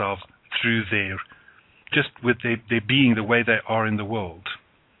themselves through with their being, the way they are in the world.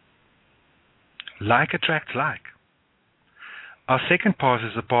 Like attracts like. Our second path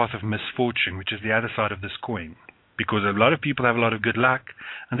is the path of misfortune, which is the other side of this coin. Because a lot of people have a lot of good luck,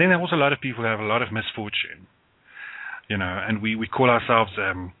 and then there are also a lot of people who have a lot of misfortune. You know, and we call ourselves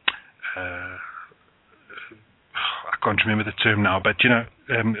I can't remember the term now, but, you know,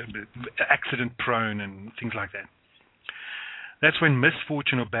 accident prone and things like that. That's when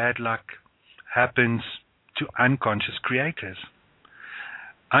misfortune or bad luck happens to unconscious creators.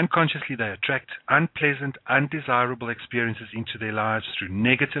 Unconsciously, they attract unpleasant, undesirable experiences into their lives through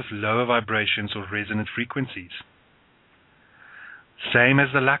negative, lower vibrations or resonant frequencies. Same as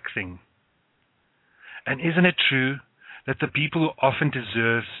the luck thing. And isn't it true that the people who often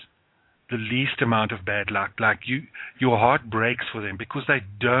deserve the least amount of bad luck, like your heart breaks for them because they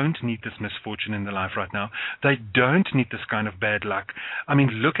don't need this misfortune in their life right now. They don't need this kind of bad luck. I mean,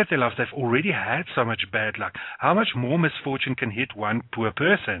 look at their lives. They've already had so much bad luck. How much more misfortune can hit one poor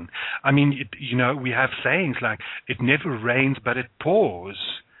person? I mean, we have sayings like, it never rains, but it pours.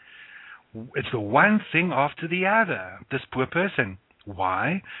 It's the one thing after the other, this poor person.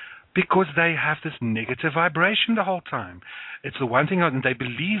 Why? Because they have this negative vibration the whole time. It's the one thing, and they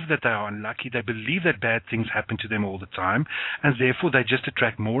believe that they are unlucky. They believe that bad things happen to them all the time, and therefore they just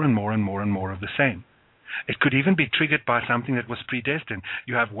attract more and more and more and more of the same. It could even be triggered by something that was predestined.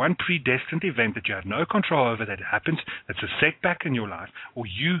 You have one predestined event that you have no control over that happens, that's a setback in your life, or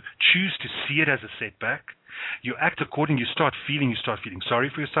you choose to see it as a setback. You act accordingly. You start feeling sorry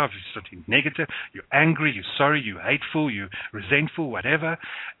for yourself, you start feeling negative, you're angry, you're sorry, you're hateful, you're resentful, whatever,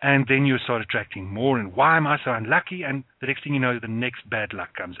 and then you start attracting more, and why am I so unlucky? And the next thing you know, the next bad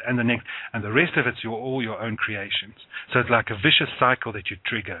luck comes, and the next, and the rest of it's all your own creations. So it's like a vicious cycle that you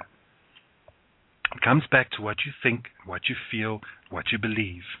trigger. It comes back to what you think, what you feel, what you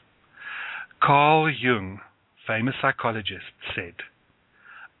believe. Carl Jung, famous psychologist, said,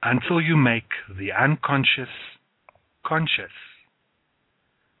 until you make the unconscious conscious,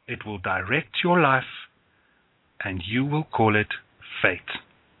 it will direct your life and you will call it fate.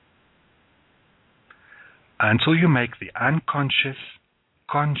 Until you make the unconscious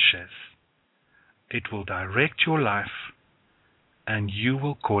conscious, it will direct your life and you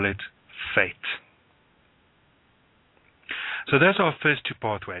will call it fate. So those are our first two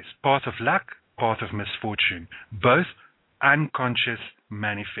pathways, path of luck, path of misfortune, both unconscious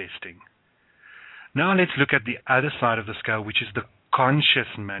manifesting. Now let's look at the other side of the scale, which is the conscious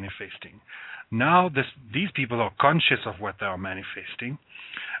manifesting. Now these people are conscious of what they are manifesting.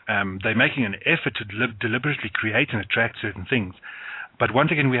 They're making an effort to deliberately create and attract certain things. But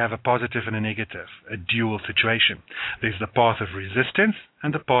once again, we have a positive and a negative, a dual situation. There's the path of resistance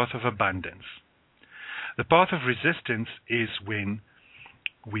and the path of abundance. The path of resistance is when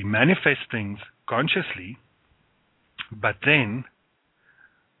we manifest things consciously, but then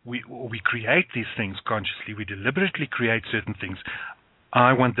we create these things consciously. We deliberately create certain things.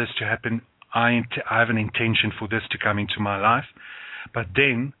 I want this to happen. I have an intention for this to come into my life. But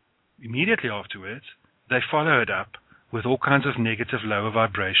then, immediately afterwards, they follow it up with all kinds of negative, lower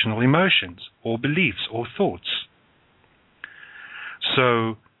vibrational emotions, or beliefs, or thoughts.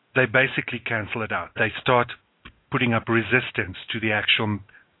 So they basically cancel it out. They start putting up resistance to the actual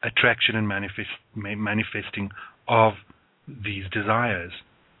attraction and manifesting of these desires.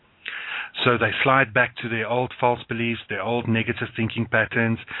 So they slide back to their old false beliefs, their old negative thinking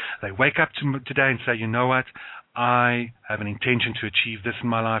patterns. They wake up today and say, you know what, I have an intention to achieve this in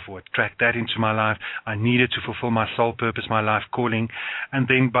my life or attract that into my life. I need it to fulfill my soul purpose, my life calling. And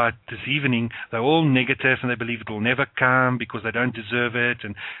then by this evening, they're all negative and they believe it will never come because they don't deserve it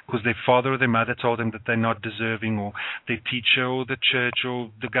and because their father or their mother told them that they're not deserving, or their teacher or the church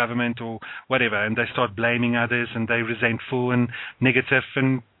or the government or whatever. And they start blaming others and they're resentful and negative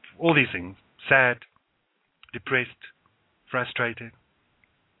and all these things. Sad, depressed, frustrated.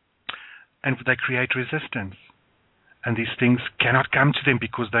 And they create resistance. And these things cannot come to them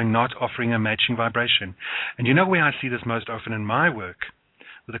because they're not offering a matching vibration. And you know where I see this most often in my work,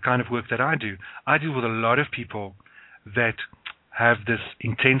 with the kind of work that I do? I deal with a lot of people that have this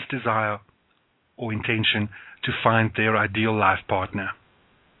intense desire or intention to find their ideal life partner.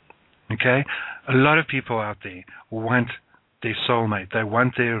 Okay? A lot of people out there want their soulmate. They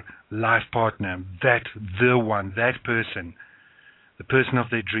want their life partner, the one, that person, the person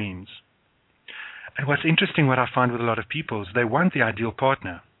of their dreams. And what's interesting, what I find with a lot of people, is they want the ideal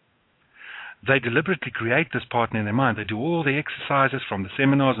partner. They deliberately create this partner in their mind. They do all the exercises from the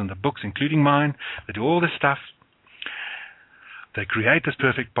seminars and the books, including mine. They do all this stuff. They create this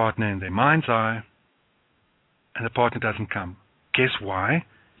perfect partner in their mind's eye, and the partner doesn't come. Guess why?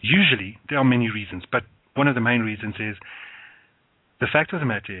 Usually, there are many reasons, but one of the main reasons is, the fact of the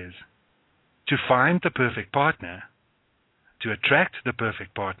matter is, to find the perfect partner, to attract the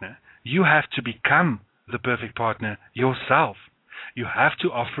perfect partner, you have to become the perfect partner yourself. You have to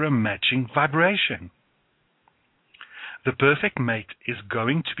offer a matching vibration. The perfect mate is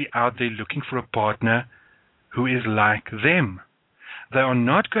going to be out there looking for a partner who is like them. They are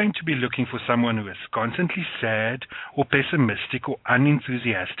not going to be looking for someone who is constantly sad or pessimistic or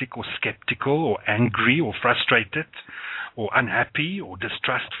unenthusiastic or skeptical or angry or frustrated or unhappy or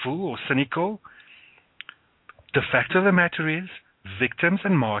distrustful or cynical. The fact of the matter is, victims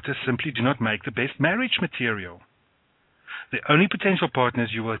and martyrs simply do not make the best marriage material. The only potential partners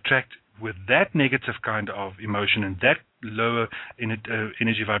you will attract with that negative kind of emotion and that lower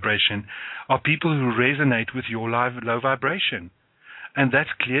energy vibration are people who resonate with your low vibration. And that's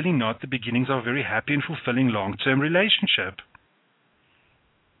clearly not the beginnings of a very happy and fulfilling long-term relationship.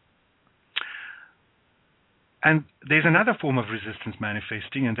 And there's another form of resistance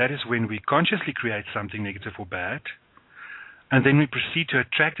manifesting, and that is when we consciously create something negative or bad, and then we proceed to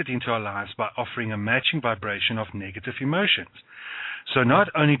attract it into our lives by offering a matching vibration of negative emotions. So not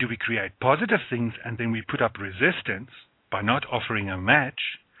only do we create positive things and then we put up resistance by not offering a match,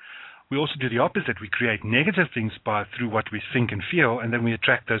 we also do the opposite. We create negative things through what we think and feel, and then we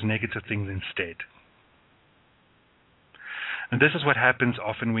attract those negative things instead. And this is what happens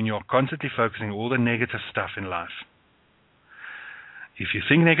often when you're constantly focusing on all the negative stuff in life. If you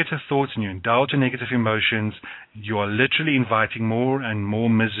think negative thoughts and you indulge in negative emotions, you are literally inviting more and more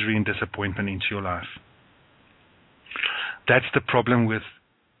misery and disappointment into your life. That's the problem with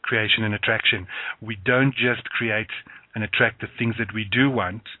creation and attraction. We don't just create and attract the things that we do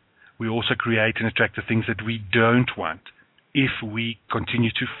want, we also create and attract the things that we don't want if we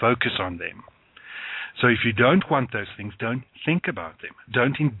continue to focus on them. So if you don't want those things, don't think about them.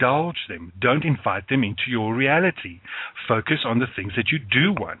 Don't indulge them. Don't invite them into your reality. Focus on the things that you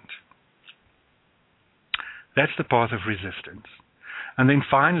do want. That's the path of resistance. And then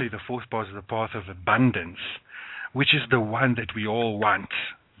finally, the fourth path is the path of abundance, which is the one that we all want.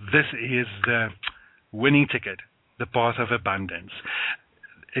 This is the winning ticket, the path of abundance.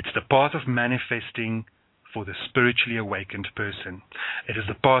 It's the path of manifesting for the spiritually awakened person. It is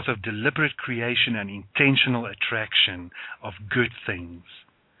the path of deliberate creation and intentional attraction of good things.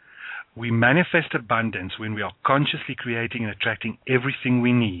 We manifest abundance when we are consciously creating and attracting everything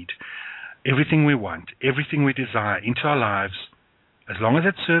we need, everything we want, everything we desire into our lives, as long as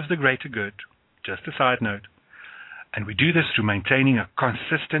it serves the greater good. Just a side note. And we do this through maintaining a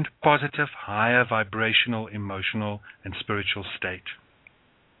consistent, positive, higher vibrational, emotional, and spiritual state.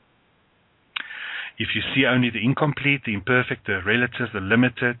 If you see only the incomplete, the imperfect, the relative, the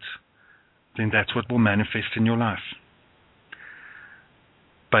limited, then that's what will manifest in your life.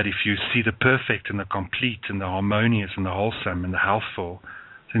 But if you see the perfect and the complete and the harmonious and the wholesome and the healthful,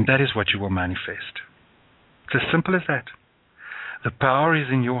 then that is what you will manifest. It's as simple as that. The power is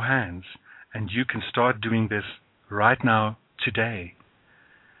in your hands, and you can start doing this right now, today.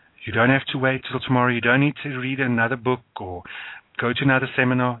 You don't have to wait till tomorrow. You don't need to read another book or go to another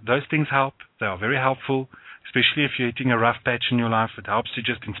seminar. Those things help. They are very helpful, especially if you're hitting a rough patch in your life. It helps to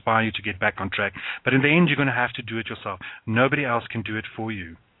just inspire you to get back on track. But in the end, you're going to have to do it yourself. Nobody else can do it for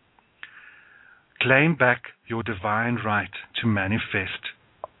you. Claim back your divine right to manifest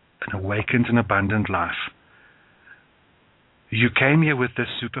an awakened and abundant life. You came here with this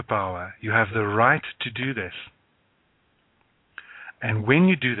superpower. You have the right to do this. And when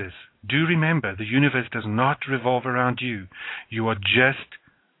you do this, do remember, the universe does not revolve around you. You are just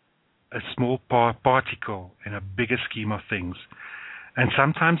a small particle in a bigger scheme of things. And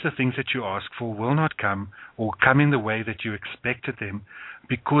sometimes the things that you ask for will not come, or come in the way that you expected them,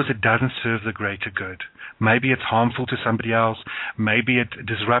 because it doesn't serve the greater good. Maybe it's harmful to somebody else. Maybe it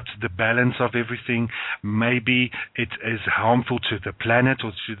disrupts the balance of everything. Maybe it is harmful to the planet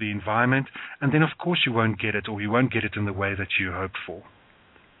or to the environment. And then, of course, you won't get it, or you won't get it in the way that you hoped for.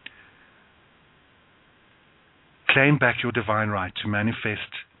 Claim back your divine right to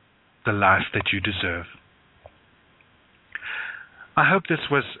manifest the life that you deserve. I hope this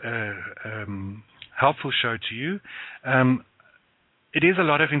was a helpful show to you. It is a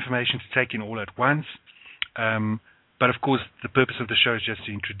lot of information to take in all at once, but of course the purpose of the show is just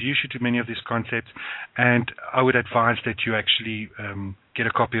to introduce you to many of these concepts, and I would advise that you actually get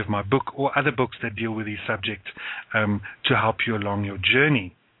a copy of my book or other books that deal with these subjects to help you along your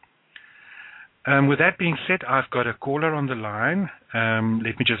journey. With that being said, I've got a caller on the line.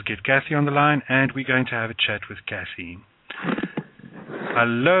 Let me just get Kathy on the line, and we're going to have a chat with Kathy.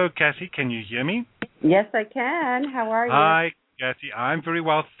 Hello, Kathy. Can you hear me? Yes, I can. How are you? Hi, Kathy. I'm very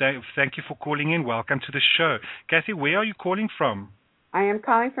well. Thank you for calling in. Welcome to the show. Kathy, where are you calling from? I am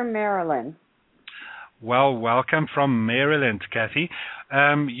calling from Maryland. Well, welcome from Maryland, Kathy.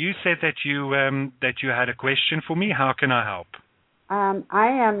 You said that you had a question for me. How can I help? I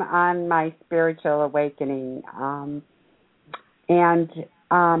am on my spiritual awakening, and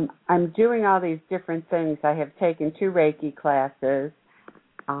I'm doing all these different things. I have taken 2 Reiki classes.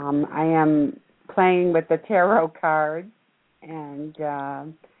 I am playing with the tarot cards, and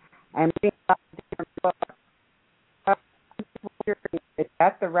I'm reading a lot of different books. I'm wondering, is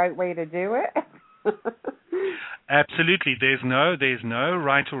that the right way to do it? Absolutely. There's no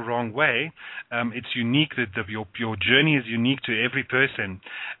right or wrong way. It's unique. That your journey is unique to every person,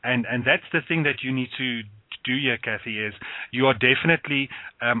 and that's the thing that you need to do here, Kathy, is you are definitely,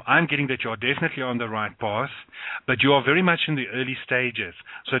 I'm getting that you are definitely on the right path, but you are very much in the early stages.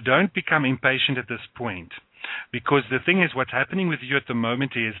 So don't become impatient at this point. Because the thing is, what's happening with you at the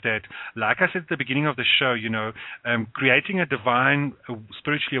moment is that, like I said at the beginning of the show, creating a divine,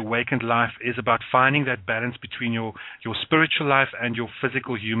 spiritually awakened life is about finding that balance between your spiritual life and your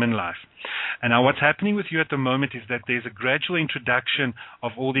physical human life. And now what's happening with you at the moment is that there's a gradual introduction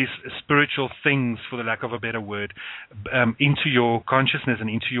of all these spiritual things, for the lack of a better word, into your consciousness and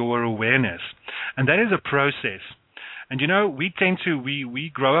into your awareness. And that is a process. And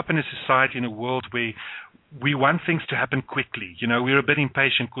we grow up in a society, in a world where we want things to happen quickly. You know, we're a bit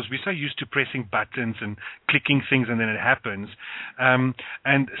impatient because we're so used to pressing buttons and clicking things and then it happens.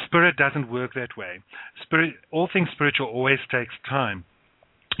 And spirit doesn't work that way. All things spiritual always takes time.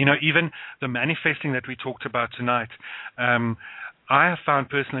 You know, even the manifesting that we talked about tonight, I have found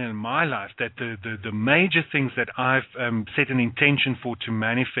personally in my life that the major things that I've set an intention for to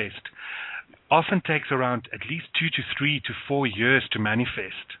manifest often takes around at least 2 to 3 to 4 years to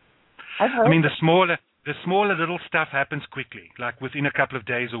manifest. I mean, the smaller little stuff happens quickly, like within a couple of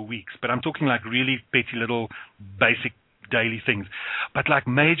days or weeks. But I'm talking like really petty little basic daily things. But like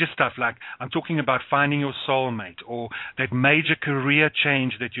major stuff, like I'm talking about finding your soulmate, or that major career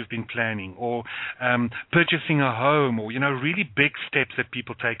change that you've been planning, or purchasing a home, or, you know, really big steps that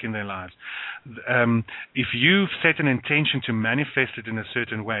people take in their lives. If you've set an intention to manifest it in a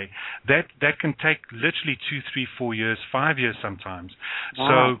certain way, that can take literally 2, 3, 4 years, 5 years sometimes.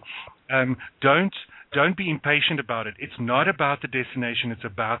 Wow. So don't be impatient about it. It's not about the destination. It's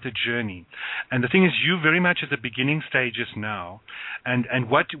about the journey. And the thing is, you're very much at the beginning stages now. And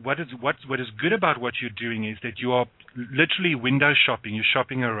what is good about what you're doing is that you are literally window shopping. You're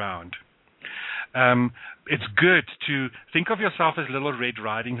shopping around. It's good to think of yourself as Little Red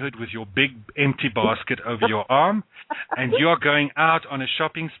Riding Hood with your big empty basket over your arm, and you are going out on a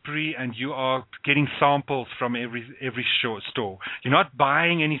shopping spree, and you are getting samples from every store. You're not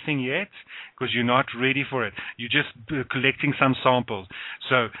buying anything yet because you're not ready for it. You're just collecting some samples.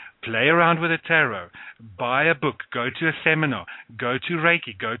 So play around with a tarot, buy a book, go to a seminar, go to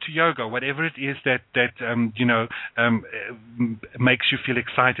Reiki, go to yoga, whatever it is that makes you feel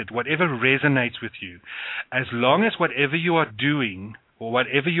excited, whatever resonates with you. As long as whatever you are doing or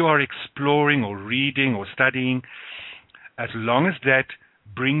whatever you are exploring or reading or studying, as long as that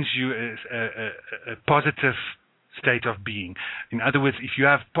brings you a positive state of being. In other words, if you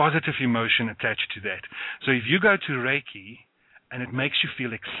have positive emotion attached to that. So if you go to Reiki and it makes you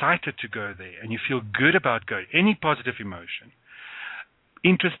feel excited to go there and you feel good about going, any positive emotion,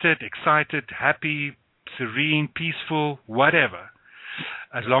 interested, excited, happy, serene, peaceful, whatever,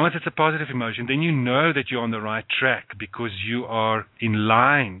 as long as it's a positive emotion, then you know that you're on the right track because you are in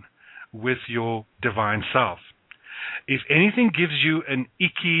line with your divine self. If anything gives you an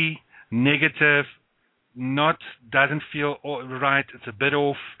icky, negative, doesn't feel right, it's a bit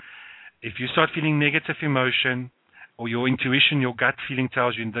off, if you start feeling negative emotion or your intuition, your gut feeling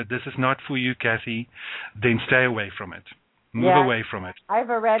tells you that this is not for you, Kathy, then stay away from it. Move away from it. I've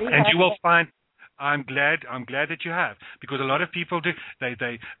already and you will find. I'm glad that you have, because a lot of people do.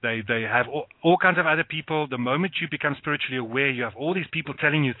 They have all kinds of other people. The moment you become spiritually aware, you have all these people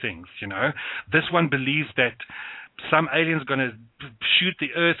telling you things. You know, this one believes that some alien's going to shoot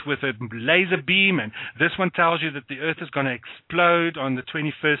the earth with a laser beam, and this one tells you that the earth is going to explode on the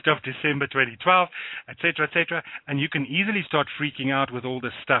 21st of December 2012, etc., etc. And you can easily start freaking out with all the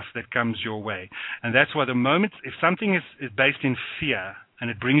stuff that comes your way. And that's why the moment, if something is based in fear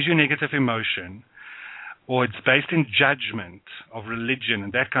and it brings you negative emotion, or it's based in judgment of religion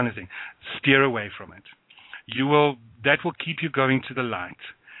and that kind of thing, steer away from it. That will keep you going to the light.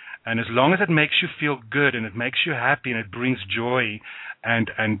 And as long as it makes you feel good and it makes you happy and it brings joy and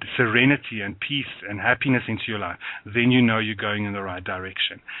serenity and peace and happiness into your life, then you know you're going in the right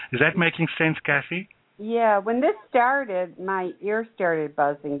direction. Is that making sense, Kathy? Yeah, when this started, my ear started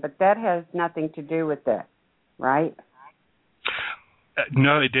buzzing, but that has nothing to do with it, right?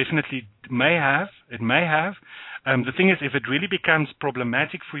 No, it definitely may have. It may have. The thing is, if it really becomes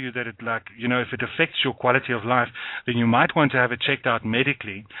problematic for you, that it if it affects your quality of life, then you might want to have it checked out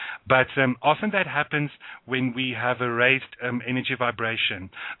medically. But often that happens when we have a raised energy vibration.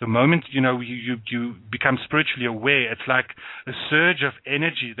 The moment you become spiritually aware, it's like a surge of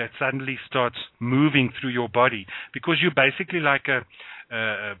energy that suddenly starts moving through your body, because you're basically like a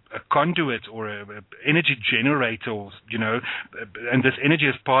conduit or a energy generator, and this energy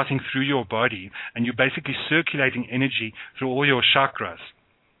is passing through your body, and you're basically circulating energy through all your chakras.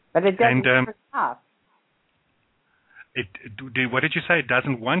 But it doesn't stop. What did you say? It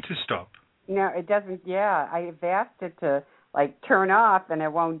doesn't want to stop? No, it doesn't. Yeah, I've asked it to turn off, and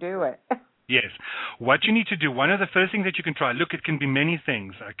it won't do it. Yes. What you need to do, one of the first things that you can try, look, it can be many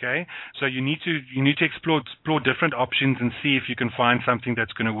things, okay? So you need to explore different options and see if you can find something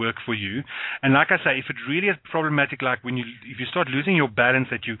that's going to work for you. And like I say, if it really is problematic, like if you start losing your balance,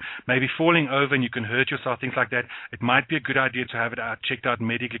 that you may be falling over and you can hurt yourself, things like that, it might be a good idea to have it checked out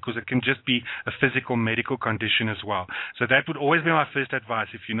medically, because it can just be a physical medical condition as well. So that would always be my first advice.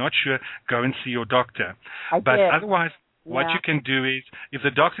 If you're not sure, go and see your doctor. But otherwise, What you can do is, if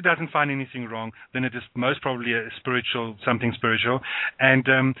the doctor doesn't find anything wrong, then it is most probably something spiritual. And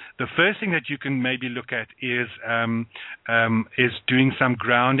the first thing that you can maybe look at is doing some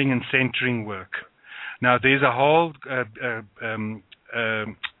grounding and centering work. Now, there's a whole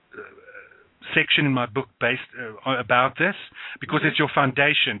section in my book based about this, because it's your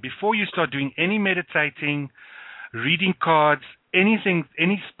foundation. Before you start doing any meditating, reading cards, anything,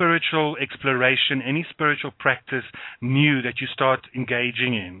 any spiritual exploration, any spiritual practice new that you start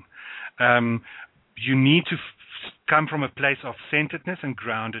engaging in, you need to come from a place of centeredness and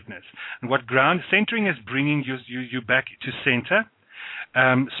groundedness. And what centering is bringing you back to center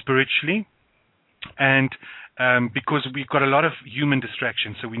spiritually, and because we've got a lot of human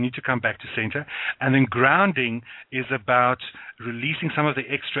distractions, so we need to come back to center. And then grounding is about releasing some of the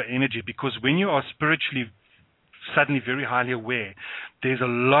extra energy, because when you are spiritually suddenly very highly aware, there's a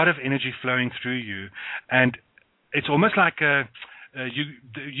lot of energy flowing through you, and it's almost like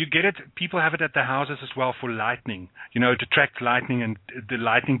you get it. People have it at their houses as well for lightning, to attract lightning, and the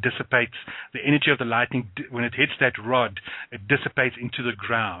lightning dissipates. The energy of the lightning, when it hits that rod, it dissipates into the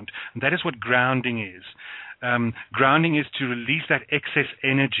ground, and that is what grounding is. Grounding is to release that excess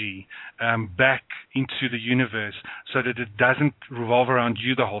energy back into the universe, so that it doesn't revolve around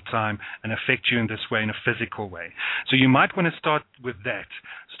you the whole time and affect you in this way, in a physical way. So you might want to start with that.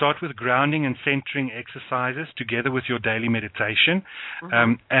 Start with grounding and centering exercises together with your daily meditation,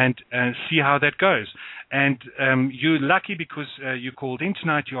 and see how that goes. And you're lucky because you called in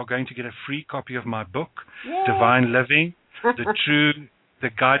tonight. You are going to get a free copy of my book, Yay. Divine Living, The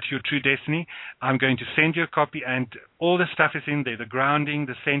Guide to Your True Destiny. I'm going to send you a copy, and all the stuff is in there, the grounding,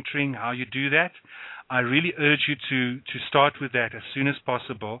 the centering, how you do that. I really urge you to start with that as soon as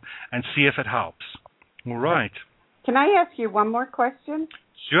possible and see if it helps. All right. Can I ask you one more question?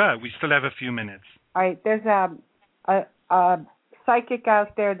 Sure. We still have a few minutes. All right. There's a psychic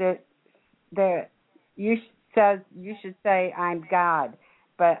out there that says you should say, I'm God.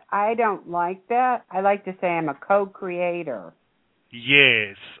 But I don't like that. I like to say I'm a co-creator.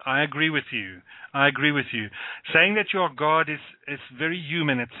 Yes, I agree with you. Saying that you are God is very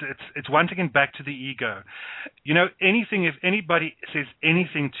human. It's once again back to the ego. If anybody says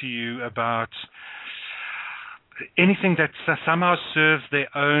anything to you about anything that somehow serves their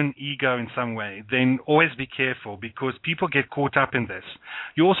own ego in some way, then always be careful, because people get caught up in this.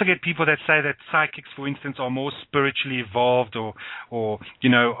 You also get people that say that psychics, for instance, are more spiritually evolved, or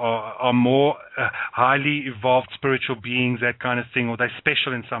are more highly evolved spiritual beings, that kind of thing, or they're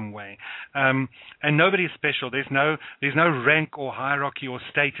special in some way. And nobody is special. There's no rank or hierarchy or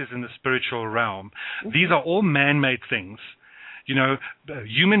status in the spiritual realm. These are all man-made things.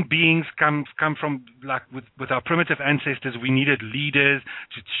 Human beings come from, like with our primitive ancestors, we needed leaders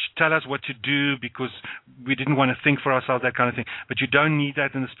to tell us what to do because we didn't want to think for ourselves, that kind of thing. But you don't need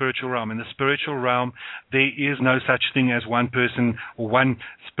that in the spiritual realm. In the spiritual realm, there is no such thing as one person or one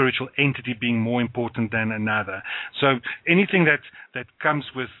spiritual entity being more important than another. So anything that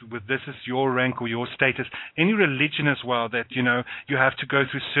comes with this is your rank or your status. Any religion as well, that you have to go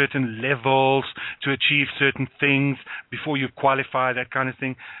through certain levels to achieve certain things before you qualify, that kind of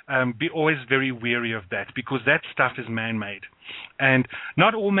thing. Be always very wary of that, because that stuff is man-made. And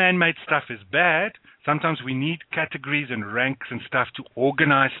not all man-made stuff is bad. Sometimes we need categories and ranks and stuff to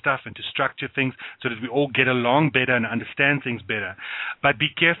organize stuff and to structure things so that we all get along better and understand things better. But be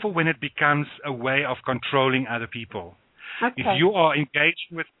careful when it becomes a way of controlling other people. Okay. If you are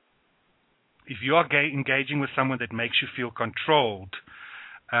engaging with someone that makes you feel controlled,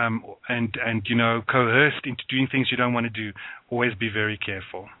 and coerced into doing things you don't want to do, always be very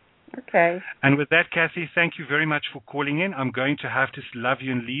careful. Okay. And with that, Kathy, thank you very much for calling in. I'm going to have to love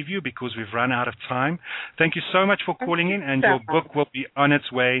you and leave you because we've run out of time. Thank you so much for calling in, and your book will be on its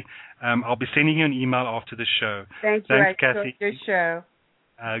way. I'll be sending you an email after the show. Thanks, Kathy. Your show.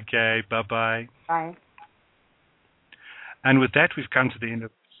 Okay, bye-bye. Bye. And with that, we've come to the end of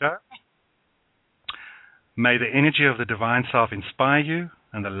the show. May the energy of the divine self inspire you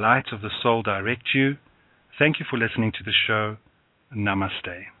and the light of the soul direct you. Thank you for listening to the show.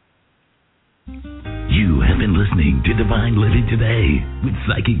 Namaste. You have been listening to Divine Living Today with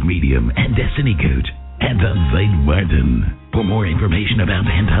psychic medium and destiny coach Anton St. Martin. For more information about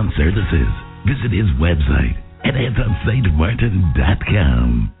Anton's services, visit his website at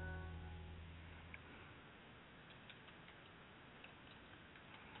AntonSt.Martin.com.